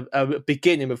like a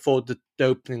beginning before the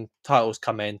opening titles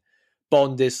come in.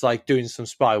 Bond is like doing some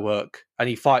spy work, and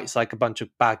he fights like a bunch of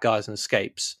bad guys and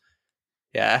escapes.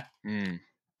 Yeah, Mm.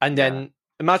 and then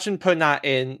imagine putting that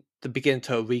in the beginning of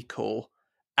Total Recall,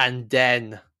 and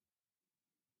then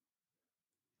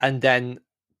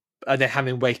having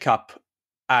him wake up,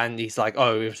 and he's like,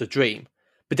 "Oh, it was a dream."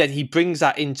 But then he brings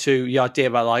that into the idea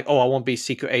about like, "Oh, I want to be a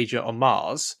secret agent on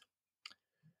Mars,"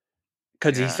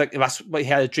 because he's like, that's what he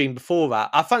had a dream before that.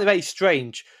 I find it very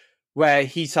strange where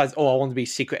he says, "Oh, I want to be a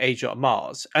secret agent on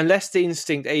Mars," unless the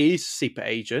instinct he is a secret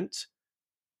agent.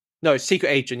 No, secret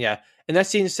agent, yeah.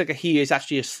 Unless the instinct that he is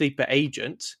actually a sleeper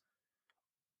agent,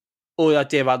 or the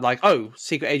idea about like, oh,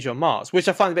 secret agent on Mars, which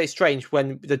I find very strange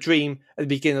when the dream at the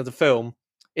beginning of the film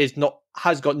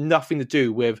has got nothing to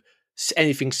do with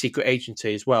anything secret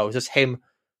agency as well. It's just him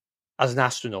as an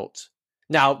astronaut.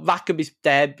 Now that could be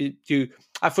there.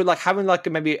 I feel like having like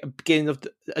maybe a beginning of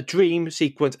a dream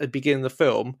sequence at the beginning of the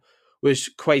film,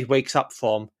 which Quaid wakes up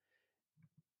from,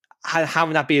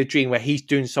 having that be a dream where he's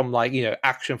doing some like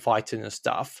action fighting and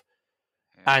stuff,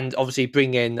 and obviously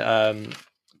bring in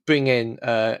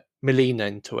Melina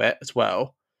into it as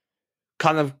well.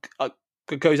 Kind of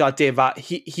goes the idea that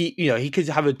he could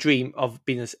have a dream of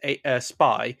being a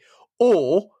spy,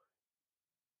 or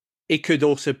it could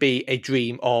also be a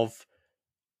dream of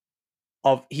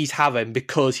he's having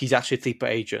because he's actually a sleeper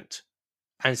agent,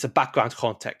 and it's a background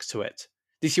context to it.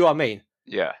 Do you see what I mean?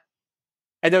 Yeah.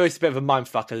 I know it's a bit of a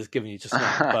mindfuck I was giving you just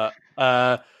now,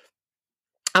 but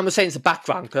I'm saying it's a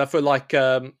background because I feel like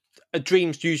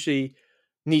dreams usually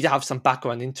need to have some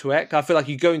background into it. I feel like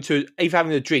you go into, if you're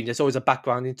having a dream, there's always a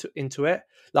background into it.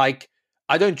 Like,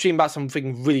 I don't dream about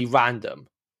something really random.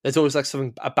 There's always like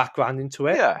a background into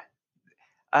it. Yeah.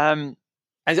 And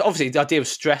obviously the idea of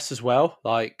stress as well,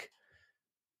 like,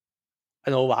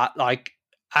 and all that, like,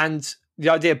 and the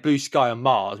idea of blue sky on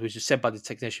Mars, which was said by the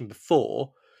technician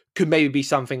before, could maybe be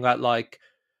something that like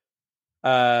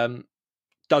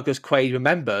Douglas Quaid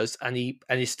remembers and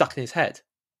he's stuck in his head.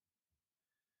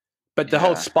 But the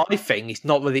whole spy thing he's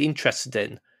not really interested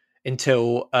in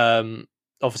until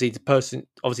obviously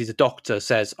the doctor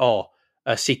says, "Oh,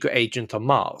 a secret agent on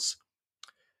Mars,"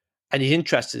 and he's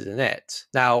interested in it.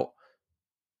 Now,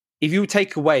 if you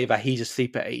take away that he's a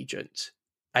sleeper agent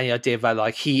and the idea that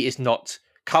like he is not,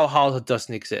 Carl Harder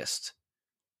doesn't exist,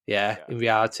 in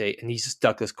reality, and he's just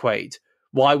Douglas Quaid,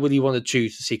 why would he want to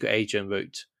choose the secret agent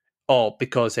route? Oh,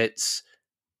 because it's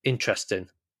interesting,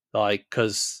 like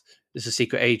because it's a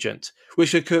secret agent,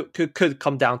 which could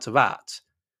come down to that.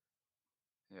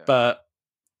 Yeah. But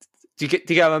do you get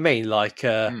what I mean? Like,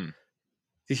 do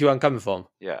you see where I'm coming from?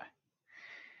 Yeah.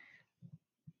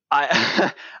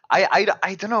 I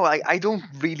don't know. I don't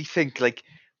really think like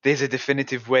there's a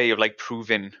definitive way of like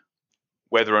proving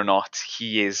whether or not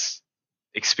he is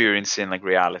experiencing like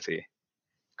reality,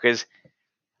 because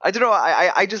I don't know.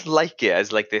 I just like it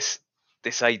as like this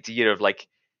idea of like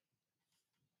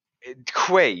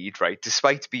Quaid, right?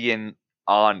 Despite being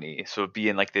Arnie, so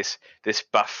being like this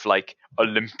buff like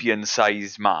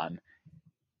Olympian-sized man,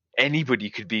 anybody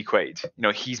could be Quaid.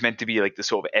 He's meant to be like the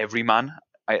sort of everyman.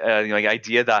 Like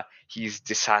idea that he's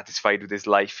dissatisfied with his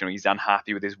life. He's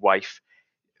unhappy with his wife,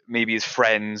 maybe his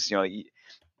friends.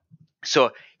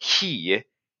 So he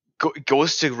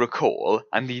goes to recall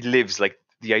and he lives like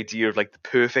the idea of like the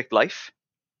perfect life.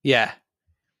 Yeah,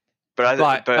 but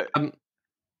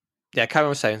yeah, carry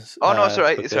on saying. Oh no, it's all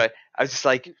right. It's all right. I was just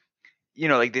like,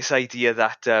 like this idea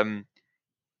that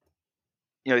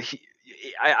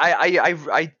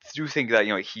I do think that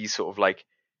he's sort of like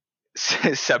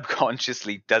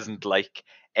subconsciously doesn't like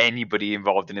anybody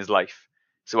involved in his life.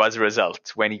 So as a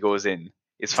result, when he goes in,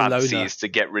 his fantasy is to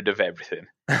get rid of everything.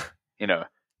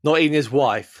 Not even his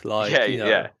wife. Like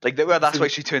yeah. Like that's why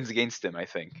she turns against him, I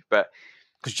think. But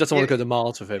because she doesn't want to go to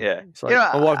Mars with him. Yeah, it's like,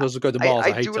 my wife wants to go to Mars.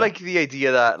 I hate do her. like the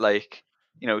idea that like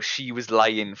she was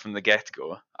lying from the get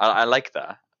go. I like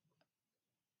that.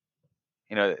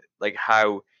 Like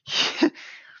how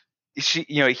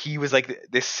he was like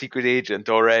this secret agent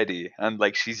already, and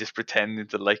like she's just pretending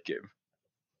to like him.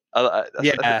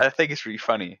 I think it's really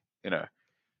funny,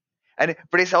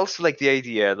 but it's also like the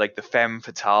idea, like the femme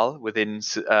fatale within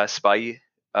spy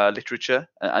literature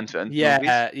and movies.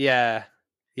 Yeah.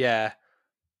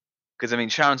 Because I mean,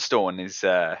 Sharon Stone is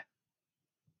a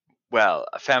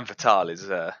femme fatale is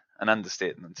an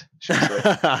understatement.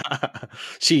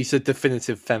 She's a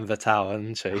definitive femme fatale,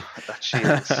 isn't she? That she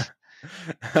is.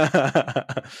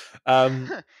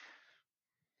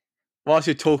 Whilst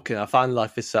you're talking, I found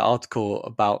like this article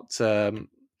about Paul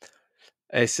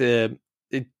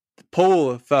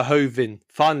Verhoeven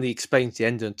finally explains the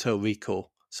end of Total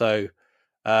Recall. So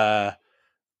Yeah.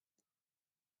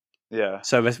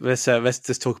 So let's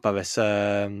just talk about this.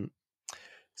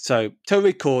 So Total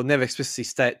Recall never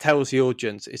explicitly tells the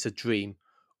audience it's a dream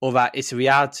or that it's a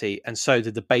reality, and so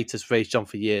the debate has raged on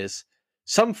for years.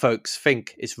 Some folks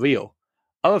think it's real,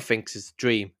 others think it's a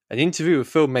dream. An interview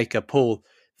with filmmaker Paul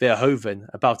Verhoeven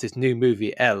about his new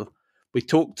movie Elle, we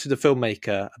talked to the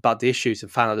filmmaker about the issues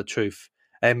and found out the truth.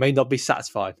 And it may not be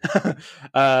satisfying.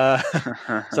 So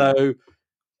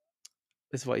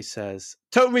this is what he says.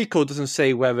 Total Recall doesn't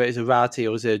say whether it's a reality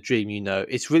or is it a dream,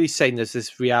 It's really saying there's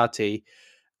this reality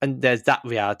and there's that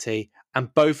reality,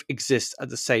 and both exist at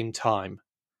the same time.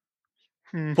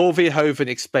 Paul Verhoeven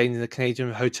explained in the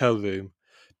Canadian hotel room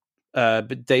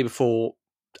the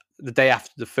day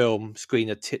after the film screen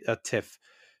at TIFF.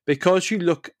 Because you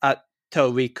look at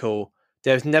Total Recall,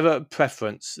 there's never a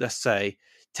preference, let's say,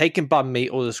 taken by me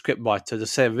or the scriptwriter to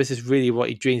say this is really what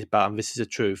he dreams about and this is the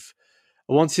truth.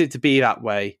 I wanted it to be that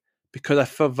way because I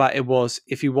felt that it was,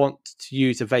 if you want to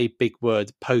use a very big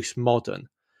word, postmodern.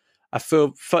 I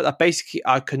felt that basically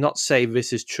I could not say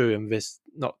this is true and this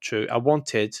not true. I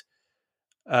wanted,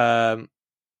 and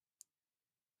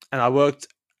well,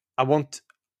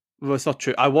 it's not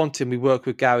true. I wanted, we worked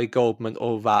with Gary Goldman,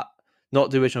 all that,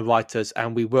 not the original writers,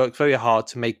 and we worked very hard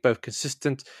to make both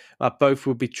consistent, that both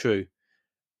would be true.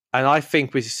 And I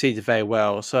think we succeeded very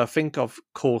well. So I think, of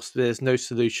course, there's no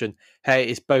solution. Hey,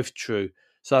 it's both true.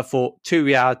 So I thought two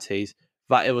realities,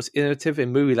 that it was innovative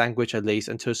in movie language at least,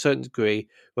 and to a certain degree,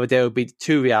 where there would be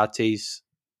two realities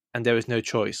and there is no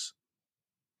choice.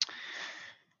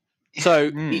 So,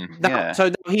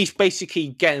 so he's basically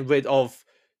getting rid of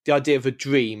the idea of a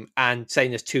dream and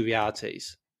saying there's two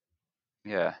realities.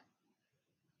 Yeah.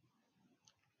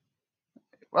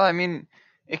 Well, I mean,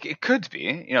 it could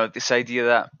be, this idea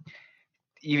that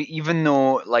even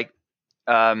though, like,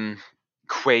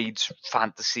 Quaid's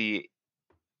fantasy,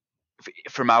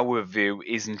 from our view,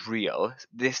 isn't real,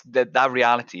 that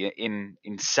reality in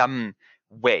some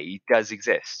way does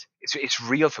exist. It's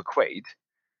real for Quaid.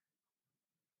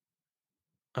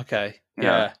 Okay.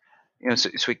 Yeah. So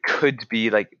it could be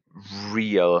like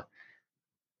real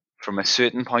from a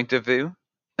certain point of view.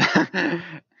 To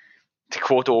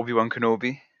quote Obi-Wan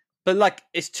Kenobi. But like,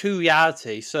 it's two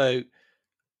realities. So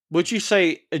would you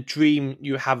say a dream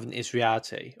you haven't is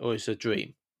reality, or is a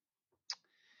dream?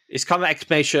 It's kind of an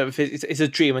explanation of it's a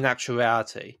dream and actual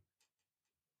reality.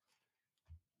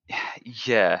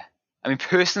 Yeah. I mean,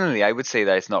 personally, I would say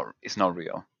that it's not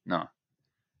real. No.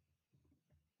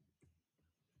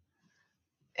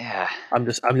 Yeah. I'm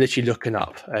literally looking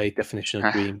up a definition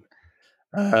of dream.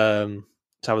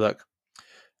 Let's have a look.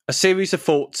 A series of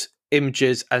thoughts,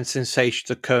 images, and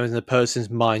sensations occur in a person's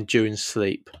mind during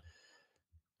sleep.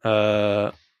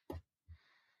 That's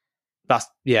how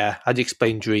do you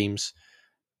explain dreams?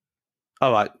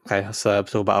 All right, okay. Let's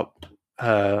talk about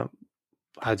how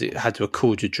to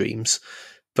record your dreams.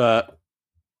 But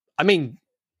I mean,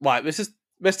 right.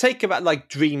 Let's take about like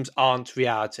dreams aren't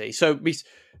reality. So we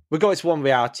got this one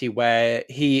reality where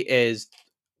he is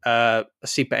a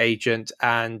super agent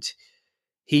and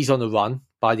he's on the run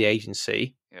by the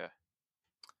agency. Yeah.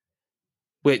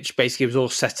 Which basically was all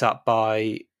set up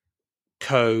by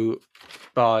Cohaagen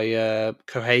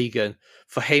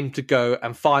for him to go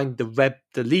and find the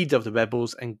leader of the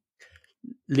rebels and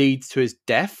lead to his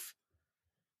death.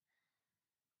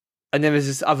 And then there's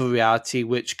this other reality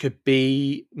which could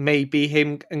be maybe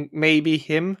him. Maybe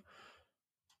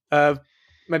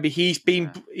he's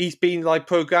been like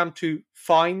programmed to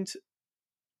find.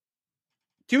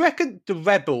 Do you reckon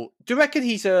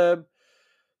he's a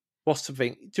what's the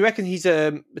thing? Do you reckon he's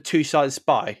a two-sided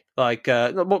spy? Like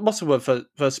what's the word for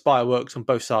a spy who works on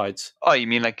both sides? Oh, you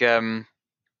mean like a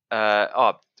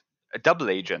double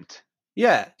agent?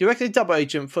 Yeah. Do you reckon a double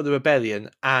agent for the rebellion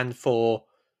and for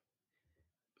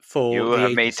you the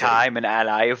have agency? made time an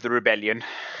ally of the rebellion?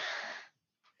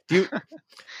 Do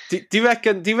you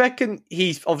reckon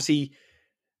he's obviously?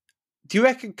 Do you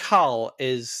reckon Carl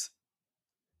is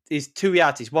two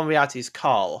realities? One reality is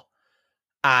Carl,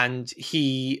 and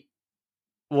he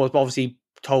was obviously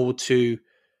told to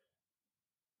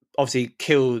obviously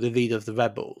kill the leader of the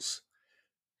rebels,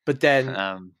 but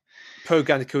then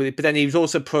programmed to kill it. But then he was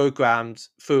also programmed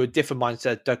through a different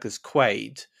mindset, Douglas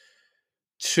Quaid,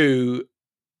 to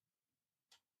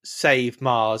save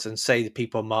Mars and save the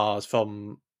people on Mars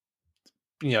from,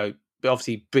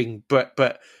 obviously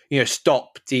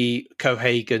stop the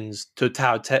Cohaagen's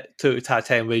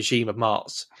totalitarian regime of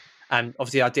Mars, and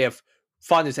obviously the idea of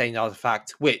finding an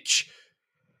artifact, which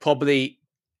probably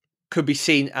could be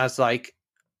seen as like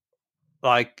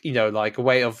a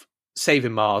way of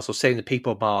saving Mars or saving the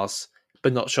people of Mars,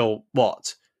 but not sure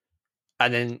what.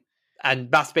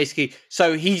 and that's basically,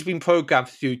 so he's been programmed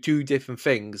to do two different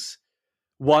things,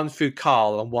 one through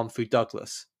Carl and one through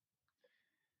Douglas.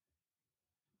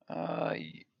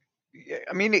 Yeah,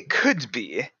 I mean, it could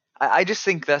be. I just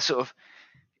think that sort of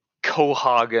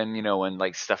Cohagen, and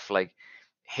like stuff like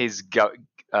his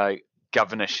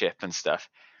governorship and stuff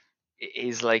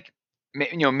is like,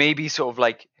 maybe sort of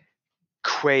like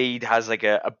Quaid has like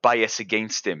a bias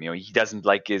against him. He doesn't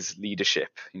like his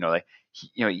leadership. Like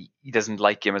he doesn't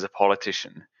like him as a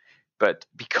politician. But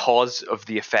because of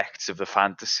the effects of the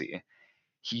fantasy,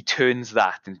 he turns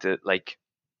that into like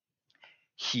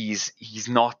he's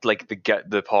not like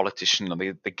the politician or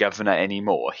the governor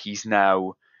anymore. He's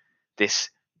now this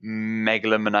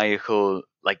megalomaniacal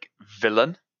like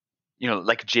villain,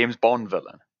 like a James Bond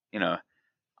villain.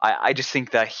 I just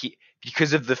think that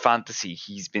because of the fantasy,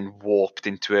 he's been warped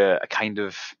into a kind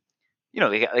of,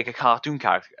 like a cartoon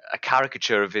character, a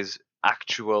caricature of his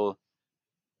actual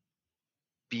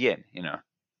being.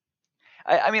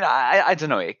 I mean, I don't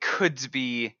know. It could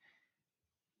be.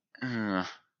 I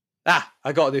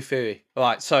got a new theory. All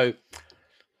right, so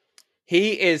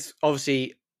he is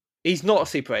obviously, he's not a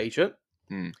super agent.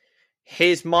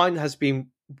 His mind has been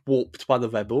warped by the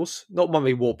rebels. Not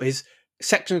really warped. His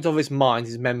sections of his mind,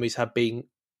 his memories have been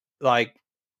like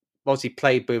obviously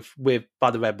played with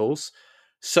by the rebels.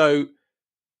 So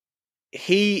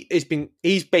he's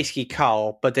basically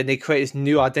Carl, but then they create this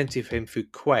new identity for him through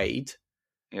Quaid.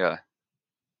 Yeah.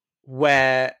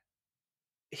 Where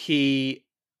he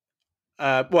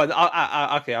well,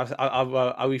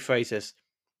 I'll rephrase this.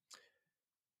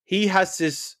 He has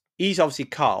this. He's obviously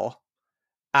Carl,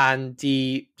 and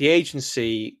the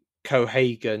agency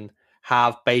Cohagen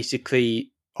have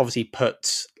basically obviously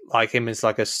put like him as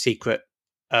like a secret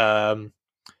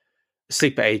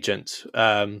sleeper agent.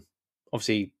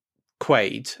 Obviously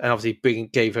Quaid, and obviously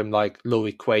gave him like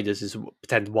Laurie Quaid as his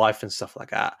pretend wife and stuff like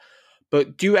that.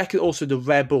 But do you reckon also the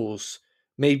rebels,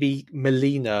 maybe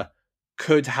Melina,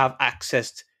 could have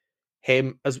accessed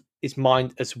him as his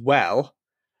mind as well,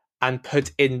 and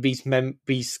put in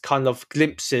these kind of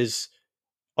glimpses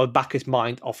of the back of his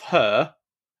mind of her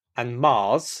and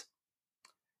Mars,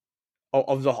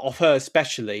 of her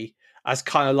especially, as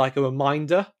kind of like a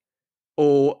reminder,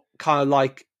 or kind of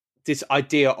like this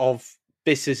idea of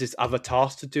this is his other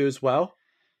task to do as well,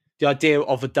 the idea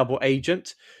of a double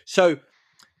agent. So,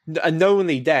 and not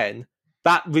only then,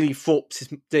 that really thwarps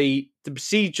the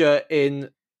procedure in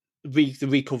the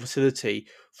recall facility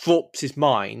thwarps his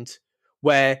mind,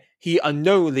 where he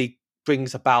unknowingly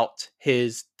brings about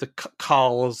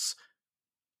Carl's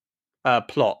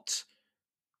plot,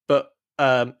 but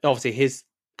obviously his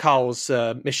Carl's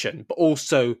mission, but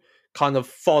also kind of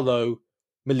follow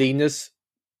Melina's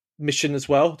mission as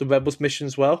well, the rebels' mission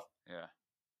as well. Yeah.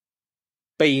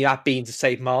 Being to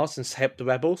save Mars and help the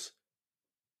rebels.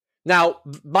 Now,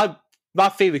 my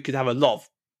theory could have a lot of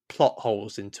plot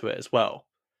holes into it as well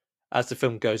as the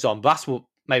film goes on. But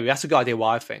that's a good idea. What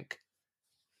I think,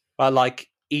 but like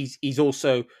he's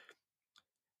also,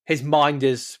 his mind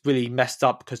is really messed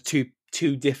up because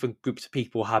two different groups of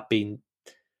people have been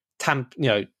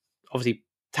obviously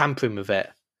tampering with it.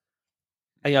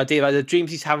 And the idea that the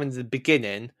dreams he's having at the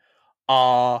beginning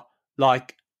are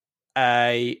like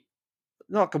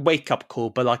not like a wake up call,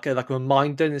 but like a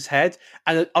reminder in his head.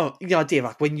 And the idea,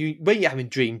 like when you're having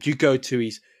dreams, you go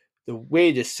to the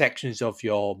weirdest sections of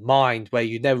your mind where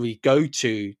you never really go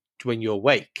to when you're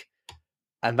awake,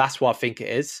 and that's what I think it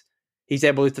is. He's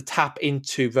able to tap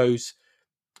into those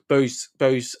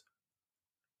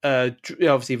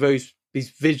obviously these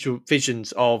visual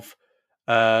visions of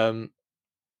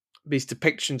these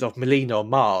depictions of Melina on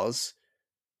Mars,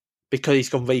 because he's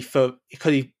gone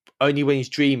only when he's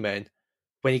dreaming,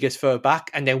 when he goes further back,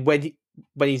 and then when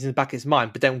he's in the back of his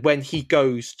mind. But then when he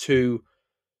goes to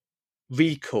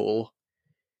recall,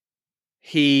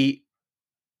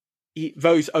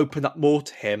 those open up more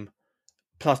to him.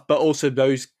 Plus, but also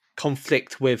those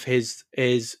conflict with his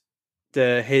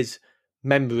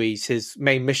memories, his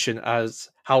main mission as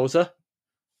Hauser.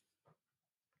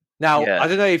 Now, I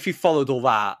don't know if you followed all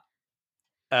that.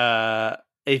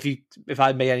 If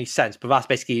I made any sense, but that's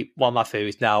basically one of my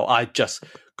theories now I just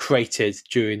created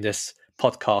during this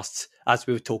podcast as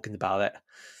we were talking about it.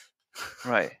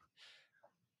 Right.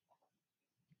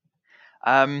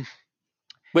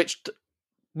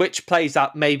 Which plays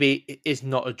out maybe it is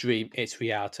not a dream, it's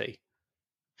reality.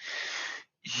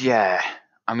 Yeah.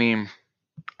 I mean,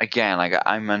 again, like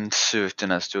I'm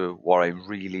uncertain as to what I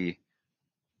really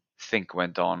think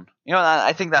went on.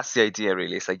 I think that's the idea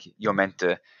really. It's like you're meant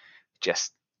to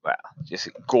just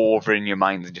go over in your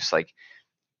mind and just like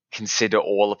consider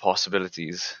all the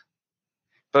possibilities.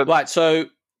 But Right. So,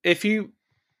 if you,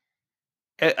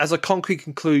 as a concrete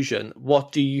conclusion,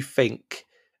 what do you think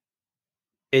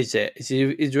is it? Is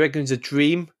do you reckon it's a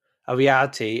dream, a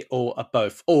reality, or a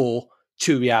both, or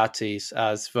two realities,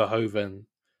 as Verhoeven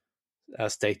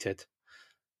stated?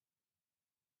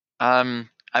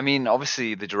 I mean,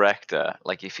 obviously the director,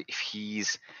 like if he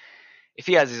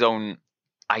has his own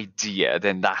idea,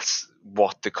 then that's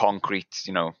what the concrete,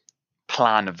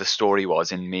 plan of the story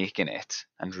was in making it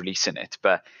and releasing it.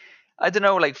 But I don't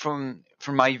know, like from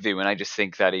my view, and I just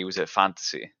think that it was a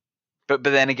fantasy. But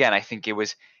then again, I think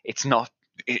it's not.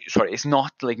 It's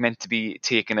not like meant to be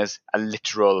taken as a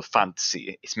literal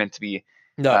fantasy. It's meant to be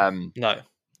No, um, no.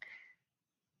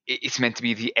 it's meant to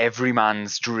be the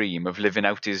everyman's dream of living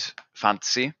out his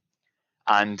fantasy,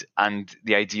 and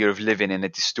the idea of living in a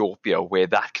dystopia where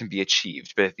that can be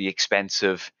achieved, but at the expense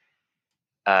of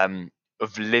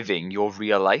living your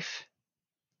real life.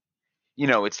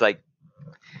 It's like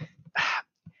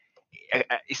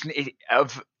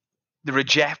of the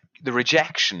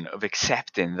rejection of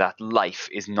accepting that life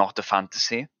is not a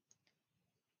fantasy.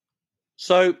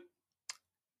 So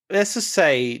let's just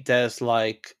say there's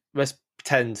like let's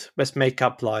make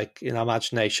up like in our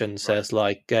imaginations Right. there's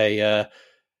like a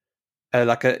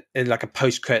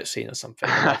post credit scene or something,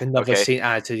 like another Okay. scene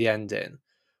added to the ending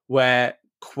where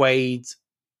Quaid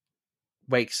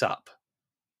wakes up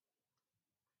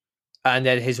and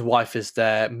then his wife is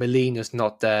there, Melina's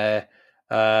not there,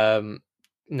 Dr.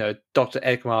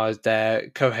 Egmar is there,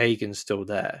 Cohagen's still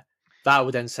there. That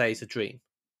would then say it's a dream.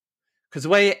 Because the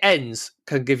way it ends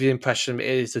can give you the impression it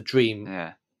is a dream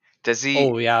Yeah.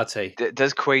 or reality.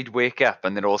 Does Quaid wake up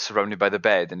and they're all surrounded by the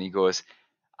bed and he goes,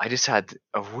 I just had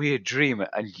a weird dream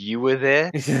and you were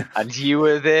there and you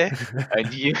were there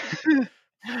and you.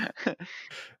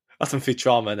 That's some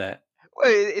Futurama, isn't it? Well,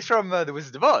 it's from The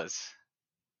Wizard of Oz.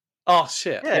 Oh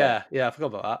shit! Yeah. Yeah, I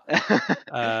forgot about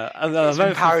that. And then It's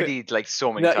been parodied like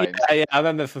so many times. Yeah, I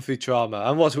remember from Futurama. I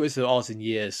watched Wizard of Oz in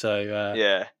years, so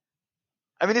Yeah.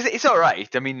 I mean, it's all right.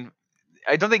 I mean,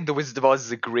 I don't think The Wizard of Oz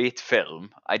is a great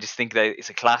film. I just think that it's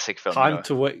a classic film. time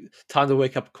to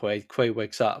wake up. Quaid. Quaid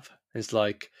wakes up. It's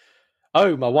like,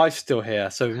 oh, my wife's still here,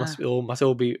 so it must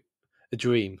all be a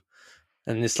dream.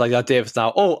 And it's like the idea of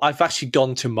now, oh, I've actually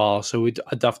gone to Mars, so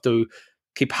I'd have to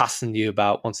keep hassling you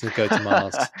about wanting to go to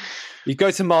Mars. You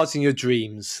go to Mars in your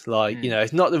dreams, like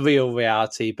it's not the real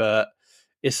reality, but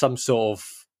it's some sort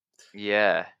of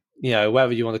Yeah.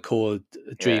 Whatever you want to call a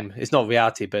dream. Yeah. It's not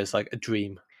reality, but it's like a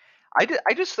dream. I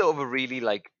just thought of a really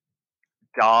like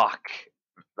dark,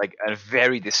 like a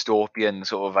very dystopian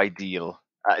sort of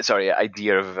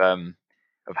idea of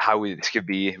how this could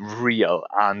be real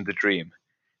and the dream.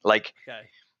 Like, okay.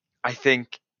 I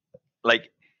think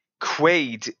like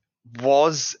Quaid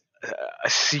was a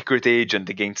secret agent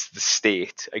against the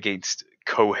state, against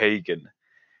Cohagen,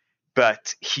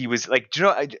 but he was like, do you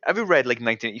know? Have you read like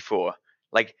 1984?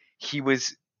 Like he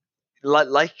was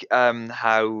like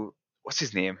how what's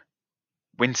his name?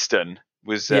 Winston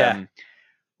was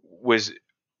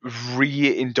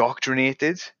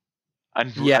re-indoctrinated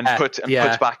and put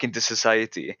back into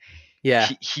society. Yeah,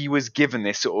 he was given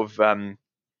this sort of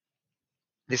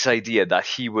this idea that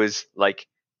he was like,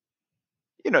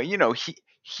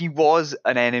 he was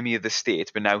an enemy of the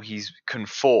state, but now he's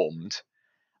conformed,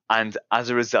 and as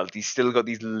a result, he's still got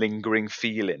these lingering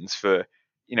feelings for,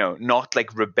 not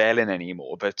like rebelling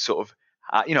anymore, but sort of,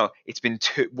 it's been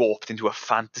warped into a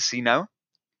fantasy now.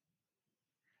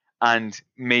 And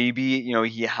maybe,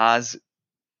 he has,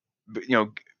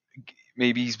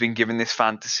 maybe he's been given this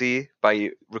fantasy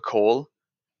by recall.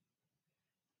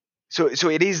 So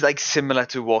it is like similar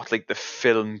to what like the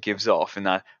film gives off, in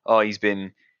that, he's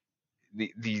been,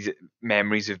 these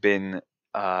memories have been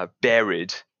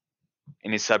buried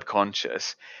in his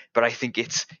subconscious. But I think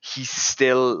he's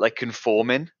still like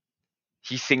conforming.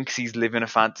 He thinks he's living a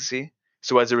fantasy.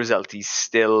 So as a result, he's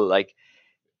still like,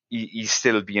 he's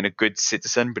still being a good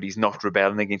citizen, but he's not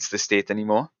rebelling against the state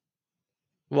anymore.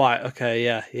 Right. Okay.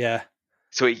 Yeah.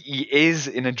 So he is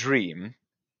in a dream,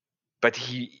 but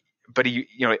he,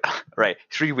 right.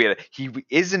 It's really weird. He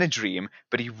is in a dream,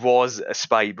 but he was a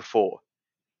spy before.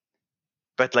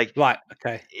 But like, right.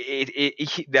 Okay.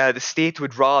 The state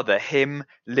would rather him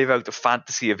live out the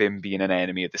fantasy of him being an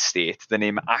enemy of the state than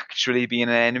him actually being an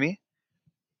enemy.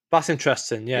 That's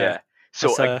interesting. Yeah.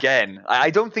 So again,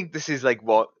 I don't think this is like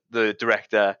what the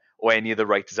director or any of the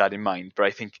writers had in mind, but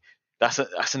I think that's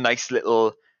a nice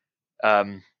little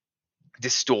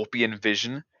dystopian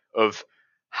vision of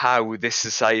how this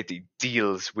society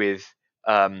deals with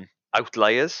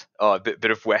outliers, or a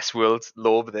bit of Westworld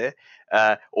lore there,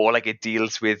 or like it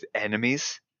deals with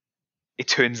enemies. It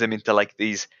turns them into like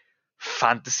these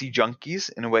fantasy junkies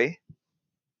in a way.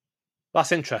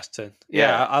 That's interesting. Yeah.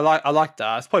 Yeah, I like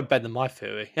that. It's probably better than my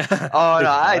theory. Oh no, Thinking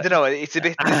I about don't know.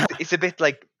 It's a bit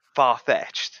like far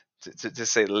fetched to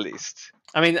say the least.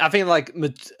 I mean, I think like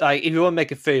if you want to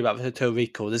make a theory about Total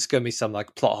Recall, there's going to be some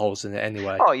like plot holes in it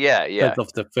anyway. Oh yeah, yeah. Because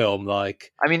of the film,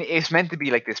 like I mean, it's meant to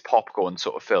be like this popcorn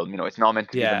sort of film. You know, it's not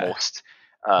meant to be the Yeah. most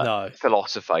no,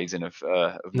 philosophizing of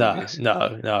movies. no,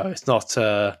 it's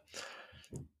not.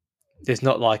 It's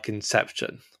not like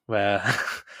Inception, where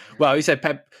well, you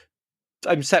said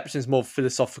Inception is more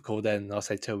philosophical than I'll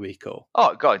say Total Recall.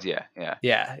 Oh God, yeah, yeah.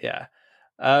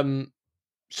 Yeah.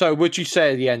 So would you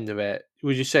say at the end of it,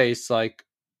 would you say it's like,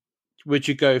 would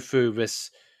you go through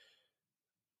this,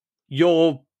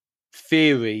 your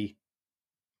theory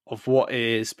of what it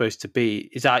is supposed to be?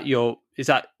 Is that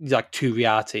like two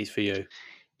realities for you?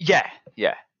 Yeah,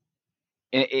 yeah.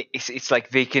 It's like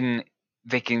they can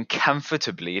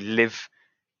comfortably live.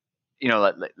 You know,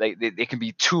 like they can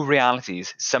be two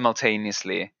realities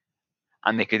simultaneously,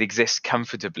 and they could exist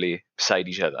comfortably beside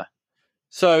each other.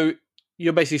 So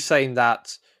you're basically saying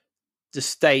that the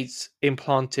state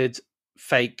implanted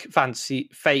fake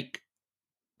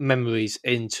memories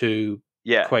into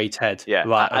Quaid's head. Yeah,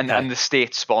 Right. And the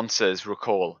state sponsors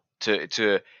Recall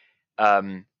to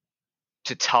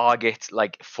target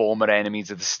like former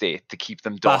enemies of the state to keep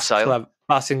them docile.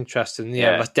 That's interesting.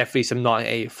 Yeah, that's definitely some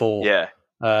 1984. Yeah.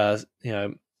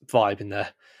 Vibe in there.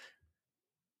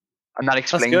 And that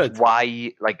explains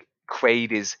why like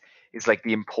Quaid is like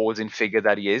the imposing figure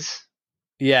that he is.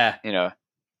 Yeah. You know,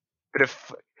 bit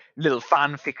of little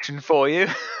fan fiction for you.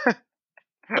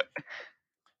 But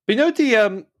you know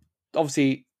the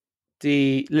obviously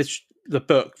the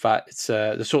book that it's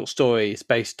the short story is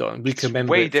based on. We can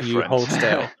remember way it for you,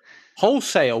 different.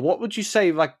 Wholesale. What would you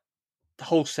say like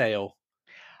wholesale?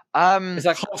 It's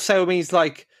like wholesale means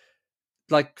like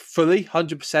fully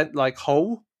 100% like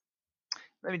whole.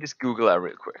 Let me just Google that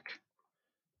real quick.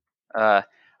 I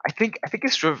think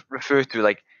it's referred to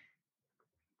like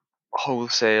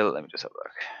wholesale. Let me just have a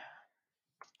look.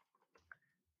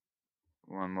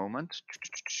 One moment.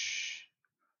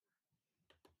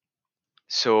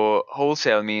 So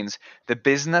wholesale means the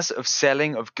business of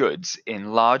selling of goods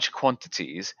in large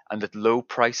quantities and at low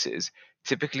prices,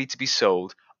 typically to be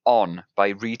sold on by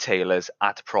retailers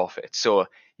at profit. So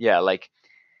yeah, like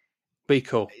be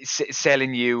cool.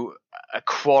 Selling you a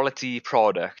quality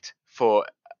product for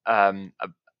a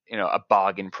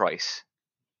bargain price.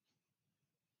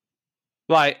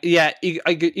 Right, yeah, you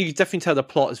can definitely tell the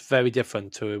plot is very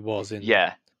different to it was in.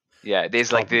 Yeah.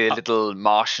 There's like the little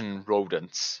Martian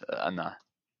rodents and that.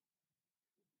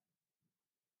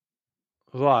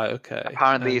 Right. Okay.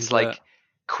 Apparently, it's like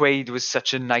Quaid was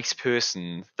such a nice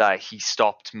person that he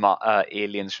stopped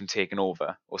aliens from taking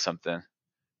over or something.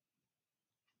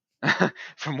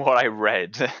 From what I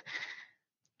read.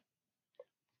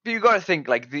 But you got to think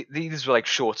like these were like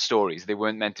short stories. They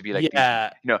weren't meant to be like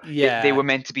they were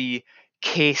meant to be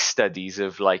case studies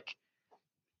of like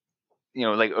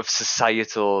of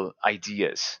societal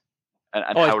ideas and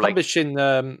how it's like published in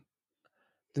the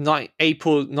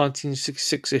April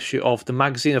 1966 issue of the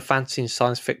Magazine of Fantasy and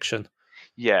Science Fiction.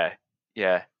 Yeah.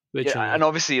 And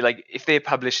obviously, like if they're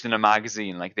published in a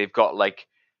magazine, like they've got like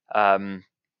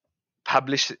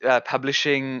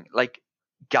publishing like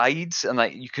guides, and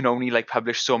like you can only like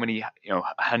publish so many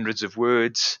hundreds of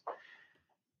words.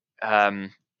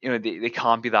 They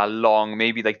can't be that long.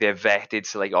 Maybe like they're vetted,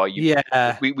 so like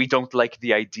we don't like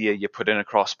the idea you're putting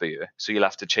across for you, so you'll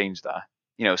have to change that.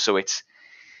 So it's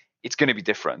going to be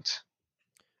different.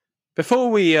 Before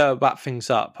we wrap things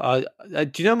up,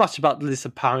 do you know much about this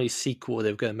apparently sequel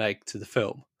they're going to make to the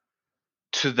film?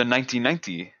 To the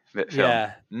 1990 film?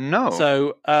 Yeah. No.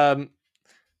 So a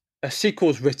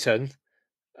sequel's written,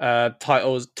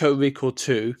 titled Total Recall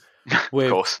 2,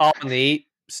 with Arnie,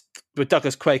 with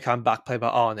Douglas Quaid coming back, played by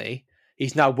Arnie.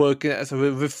 He's now working as a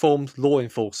reformed law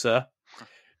enforcer.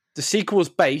 The sequel is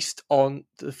based on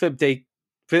the Philip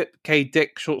K.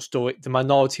 Dick short story, The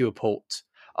Minority Report.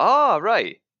 Ah,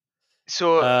 right.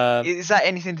 So is that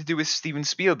anything to do with Steven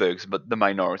Spielberg's The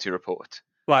Minority Report?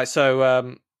 Right, so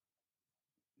so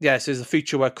there's a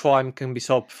future where crime can be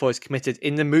solved before it's committed.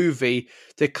 In the movie,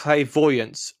 the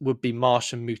clairvoyants would be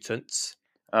Martian mutants.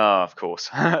 Oh, of course.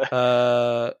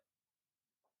 So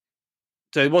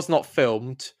it was not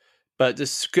filmed, but the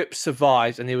script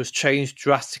survived and it was changed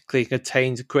drastically,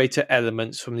 contained greater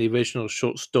elements from the original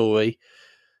short story,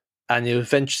 and it was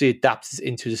eventually adapted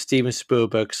into the Steven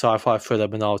Spielberg sci-fi thriller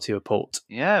Minority Report.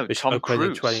 Yeah, which Tom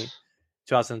opened Cruise. in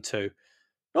 2002.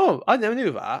 Oh, I never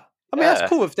knew that. I mean, that's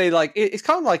cool if they like. It's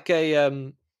kind of like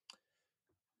a.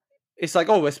 it's like,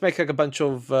 oh, let's make like a bunch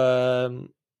of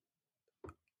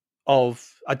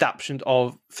adaptations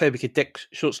of Philip K. Dick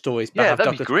short stories, but Yeah, have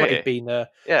that'd be Douglas Quaid great. being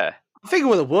Yeah. I think it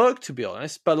would have worked, to be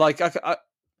honest. But like, I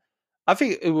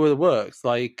think it would have worked.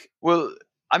 Like, Well,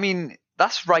 I mean,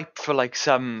 that's ripe for like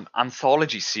some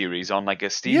anthology series on like a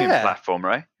streaming Yeah. platform,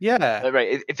 right? yeah.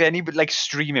 Right. If any like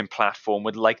streaming platform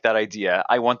would like that idea,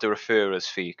 I want a referrals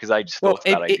fee because I just Well, thought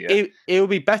of that idea. it would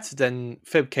be better than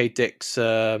Philip K. Dick's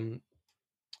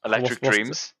Electric what's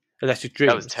Dreams. Electric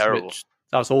Dreams. That was terrible.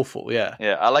 That was awful. Yeah.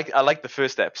 Yeah, I like the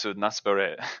first episode, and that's about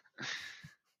it.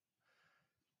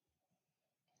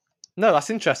 No, that's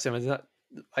interesting. Isn't it?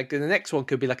 Like the next one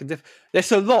could be like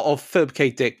there's a lot of Philip K.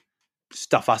 Dick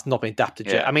stuff that's not been adapted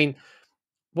yet. Yeah. I mean,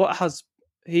 what has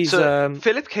he's So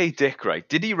Philip K. Dick, right?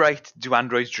 Did he write "Do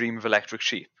Androids Dream of Electric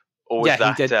Sheep"? Or was Yeah, he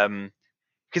that did.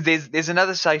 because there's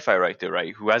another sci-fi writer,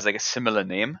 right, who has like a similar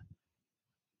name.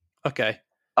 okay?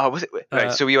 Oh, was it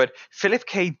right? So we had Philip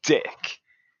K. Dick.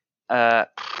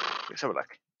 Let's have a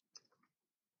look.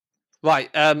 Right.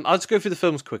 I'll just go through the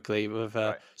films quickly. With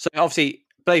Right. So obviously,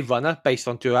 Blade Runner, based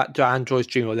on Do Androids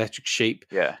Dream of Electric Sheep.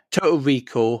 Yeah. Total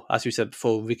Recall, as we said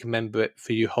before, we can remember it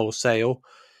for you wholesale.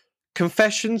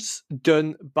 Confessions,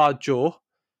 done by Jaw.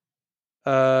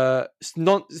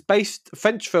 It's based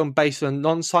French film based on a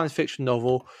non-science fiction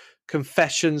novel,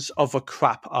 Confessions of a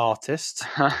Crap Artist.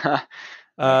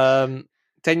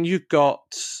 Then you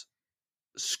got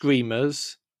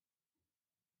Screamers,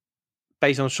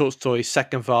 based on short story,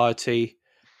 Second Variety,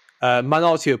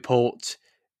 Minority Report,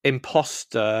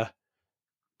 Imposter,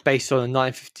 based on a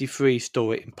 1953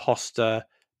 story, Imposter,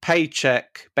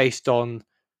 Paycheck, based on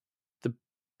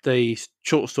the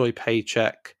short story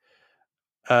Paycheck,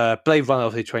 Blade Runner,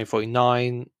 obviously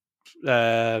 2049,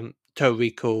 Total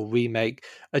Recall remake,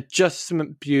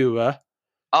 Adjustment Bureau,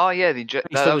 Oh yeah, based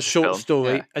that on a was a short film.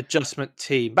 story, Yeah. Adjustment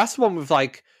Team. That's the one with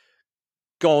like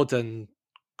God and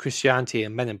Christianity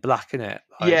and Men in Black in it.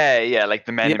 Like, Yeah, like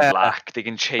the Men in Yeah. Black, they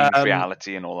can change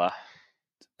reality and all that.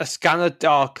 A Scanner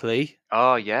Darkly.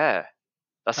 Oh yeah,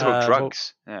 that's about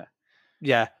drugs.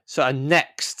 Yeah. So a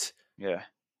Next. Yeah.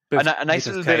 with A nice Nicolas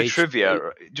little bit of Cage, trivia. Do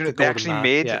you know, the they Golden actually Man,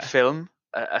 made yeah. a film,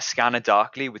 a Scanner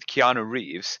Darkly, with Keanu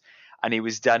Reeves, and he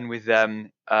was done with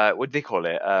what do they call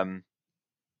it?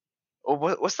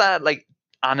 What's that like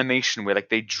animation where like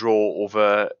they draw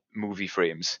over movie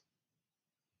frames?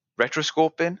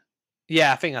 Retroscoping?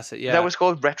 Yeah, I think that's it. Yeah. That was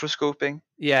called retroscoping.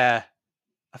 Yeah.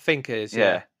 I think it is.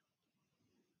 Yeah.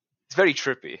 It's very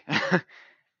trippy.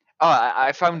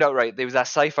 I found out, right, there was that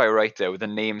sci-fi writer with a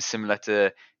name similar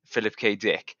to Philip K.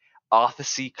 Dick, Arthur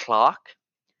C. Clarke,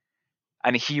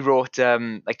 and he wrote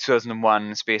like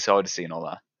 2001 Space Odyssey and all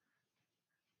that.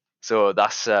 So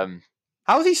that's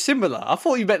How is he similar? I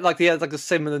thought you meant like he had like a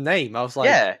similar name. I was like,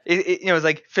 yeah, it's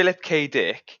like Philip K.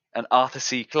 Dick and Arthur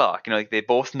C. Clarke. You know, like they're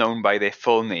both known by their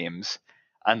full names,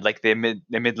 and like their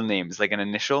middle name is like an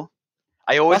initial.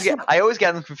 I always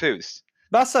get them confused.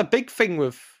 That's a big thing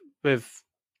with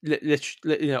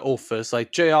authors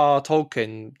like J.R.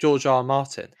 Tolkien, George R. R.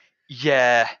 Martin.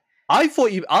 Yeah. I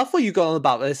thought you got on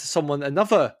about this.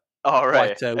 Another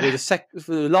writer with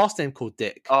a last name called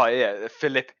Dick. Oh yeah,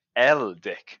 Philip L.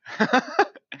 Dick.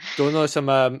 Do you know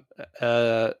some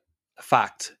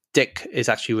fact? Dick is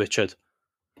actually Richard.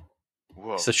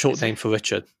 Whoa, it's a short name for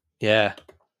Richard. Yeah.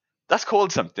 That's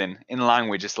called something in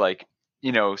language. It's like,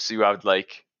 so you have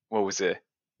like, what was it?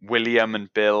 William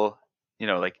and Bill,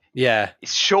 like, yeah,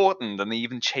 it's shortened and they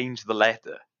even changed the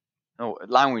letter. Oh,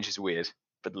 language is weird,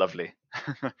 but lovely.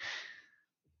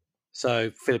 So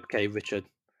Philip K. Richard.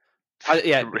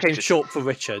 It became short for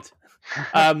Richard.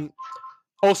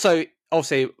 Also,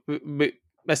 obviously,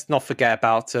 let's not forget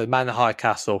about Man in the High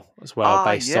Castle as well,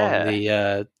 based on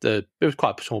the it was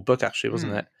quite a small book actually,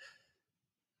 wasn't it?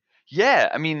 Yeah,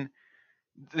 I mean,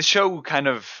 the show kind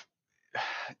of,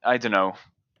 I don't know,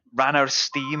 ran out of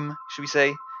steam, should we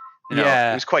say?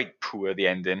 It was quite poor, the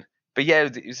ending. But yeah,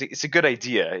 it's a good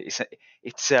idea.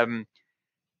 It's a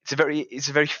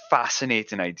very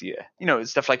fascinating idea.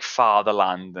 Stuff like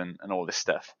Fatherland and all this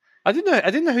stuff. I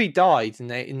didn't know he died in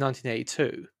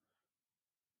 1982.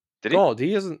 Did he? God,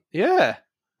 he doesn't. Yeah.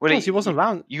 Well, he wasn't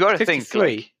around. You got to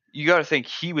think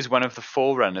he was one of the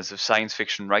forerunners of science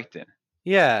fiction writing.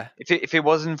 Yeah. If it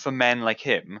wasn't for men like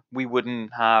him, we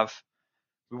wouldn't have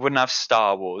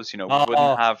Star Wars. We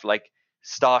wouldn't have like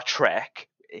Star Trek.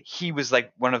 He was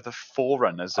like one of the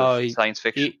forerunners of science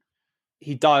fiction.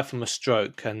 He died from a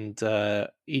stroke, and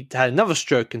he had another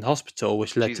stroke in hospital,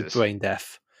 which led to brain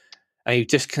death. And he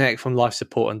disconnected from life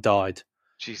support and died.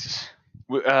 Jesus.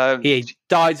 He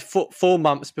died 4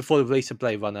 months before the release of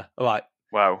Blade Runner. All right.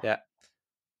 Wow. Yeah.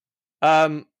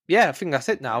 yeah, I think that's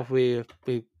it. Now we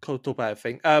talk about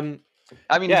everything. I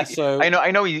mean, Yeah, so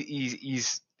I know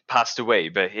he's passed away,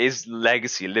 but his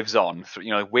legacy lives on.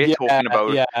 We're talking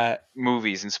about yeah.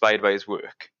 movies inspired by his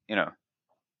work.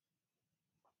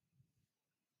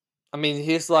 I mean,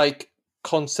 his like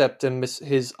concept and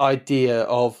his idea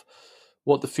of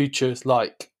what the future is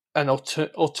like, and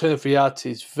alternative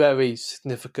reality is very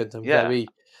significant and Yeah. very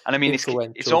And I mean,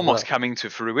 influential. it's almost as well. coming to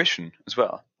fruition as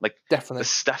well. Like the Definitely.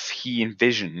 stuff he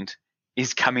envisioned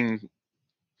is coming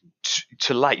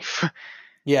to life.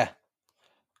 Yeah.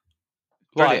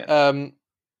 Brilliant. Right.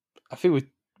 I think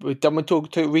we're done with talking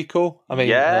to Recall. I mean,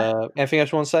 Yeah. anything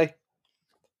else you want to say?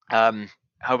 How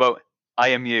about I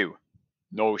am you?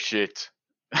 No shit.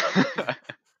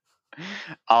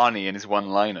 Arnie and his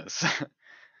one-liners.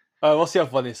 What's the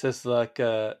other one? It says like,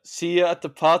 "See you at the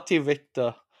party,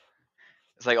 Victor."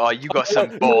 It's like, oh, you got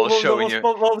some balls showing you.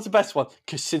 What was the best one?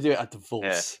 Consider it a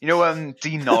divorce. Yeah.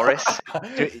 Dean Norris.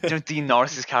 Do you know Dean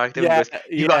Norris's character? Yeah,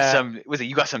 He goes,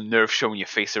 you got some nerve showing your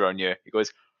face around you. He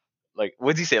goes, like,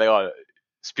 what does he say? Like, oh,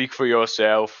 speak for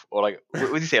yourself, or like,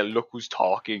 what does he say? Look who's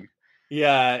talking.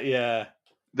 Yeah.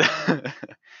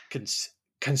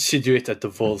 Consider it a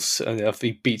divorce, and after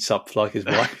he beats up like his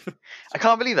wife. I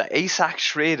can't believe that Asac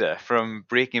Schrader from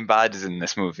Breaking Bad is in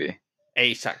this movie.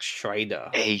 Asac Schrader.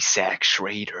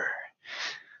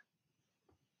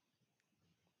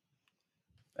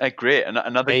 Great,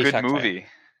 another Asac good movie.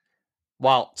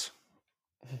 Walt,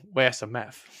 where's the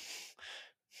meth?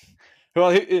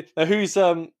 Well, who's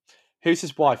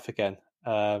his wife again?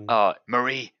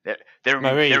 Marie.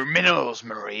 They're minerals,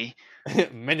 Marie.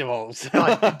 Minerals.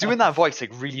 God, doing that voice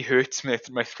like really hurts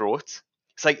my throat.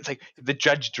 It's like the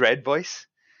Judge Dredd voice.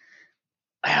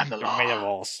 I am the law.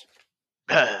 Minerals.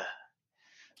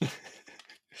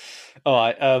 All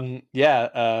right.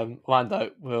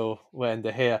 Lando, we'll end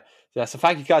it here. Yeah. So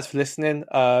thank you guys for listening.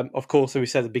 Of course, as we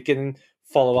said at the beginning,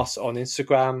 follow us on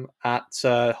Instagram at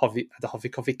the Hovey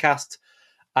Coffee Cast,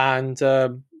 and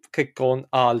click on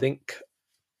our link,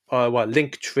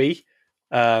 link tree,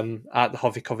 at the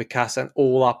Hovey Coffee Cast, and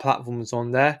all our platforms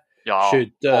on there. Yeah,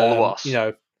 should follow us.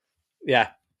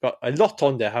 Got a lot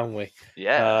on there, haven't we?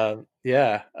 Yeah.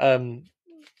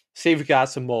 See if we can add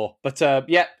some more. But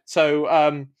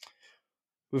so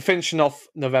we're finishing off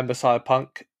November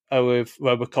Cyberpunk with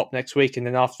Robocop next week, and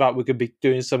then after that we're going to be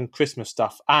doing some Christmas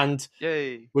stuff, and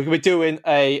Yay. we're going to be doing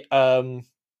a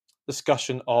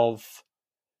discussion of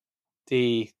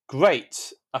the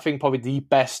great, I think probably the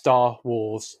best Star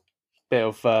Wars bit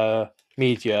of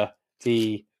media,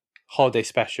 the holiday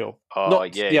special.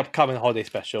 Not the upcoming holiday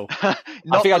special.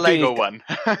 Not the Lego one.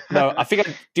 No, I think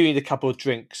I'm doing a couple of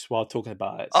drinks while talking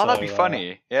about it. Oh, that'd be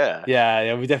funny. Yeah.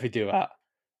 Yeah, we definitely do that.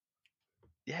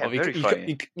 Yeah, very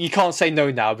funny. You can't say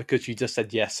no now because you just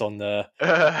said yes on the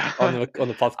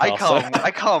podcast.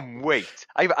 I can't wait.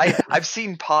 I've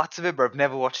seen parts of it, but I've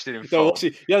never watched it in full.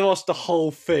 You haven't watched the whole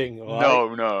thing,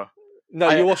 right? No,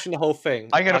 you're watching the whole thing.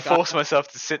 I'm going to force myself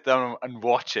to sit down and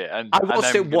watch it. And I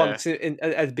watched it once at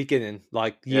the beginning,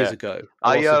 like years ago.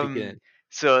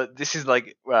 So this is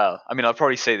like, well, I mean, I'll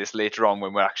probably say this later on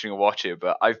when we're actually going to watch it,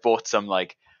 but I've bought some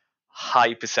like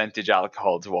high percentage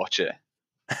alcohol to watch it.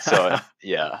 So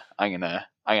yeah, I'm gonna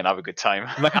have a good time.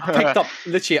 I picked up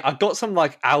I got some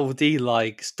like Aldi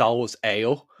like Star Wars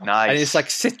ale. Nice. And it's like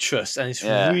citrus, and it's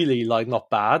really like not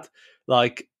bad.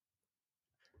 Like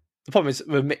the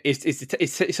problem is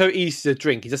it's so easy to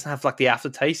drink. It doesn't have like the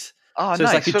aftertaste. Oh, so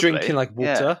nice. It's like you're drinking like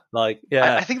water.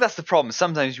 I think that's the problem.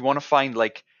 Sometimes you want to find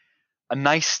like a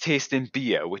nice tasting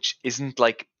beer, which isn't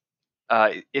like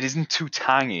it isn't too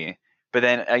tangy, but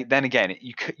then again,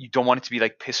 you don't want it to be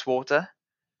like piss water.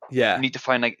 Yeah, you need to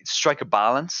find strike a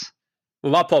balance.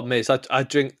 Well, my problem is I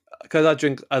drink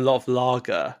a lot of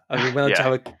lager. I mean, when I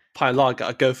have a pint of lager,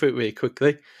 I go through it really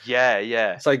quickly. Yeah.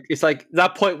 It's like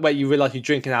that point where you realize you're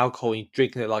drinking alcohol and you're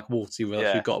drinking it like water. You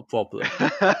realize you've got a problem.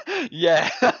 Yeah,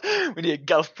 when you're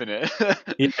gulping it.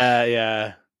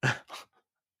 Yeah.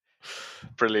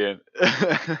 Brilliant.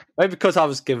 Maybe because I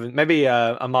was given. Maybe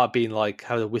I might have been like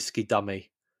having a whiskey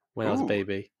dummy when I was a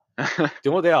baby. Do you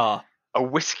know what they are? A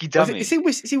whiskey dummy. Is it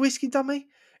whiskey dummy?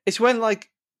 It's when like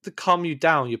to calm you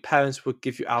down, your parents would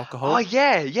give you alcohol. Oh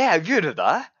yeah. I've heard of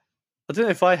that. I don't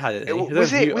know if I had it.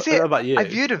 Was it? I don't know about you.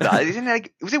 I've heard of that. Isn't it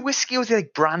like, was it whiskey or was it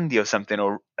like brandy or something?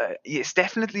 Or it's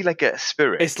definitely like a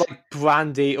spirit. It's like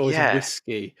brandy or it's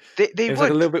whiskey. They would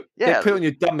like a little bit. They put it on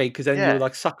your dummy because then you would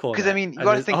like suck on it. Because I mean, you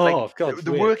got to think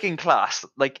the working class,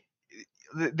 like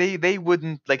they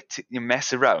wouldn't like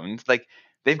mess around. Like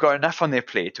they've got enough on their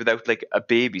plate without like a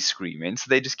baby screaming, so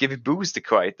they just give you booze to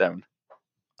quiet down.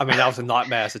 I mean, that was a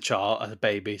nightmare as a child, as a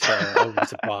baby, so I wouldn't be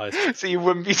surprised. So you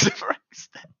wouldn't be surprised.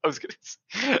 I was going to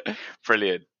say.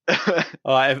 Brilliant.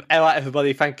 All right,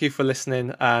 everybody. Thank you for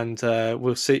listening, and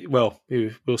we'll see. Well,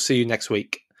 we'll see you next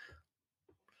week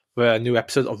for a new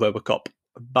episode of RoboCop.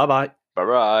 Bye bye. Bye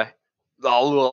bye.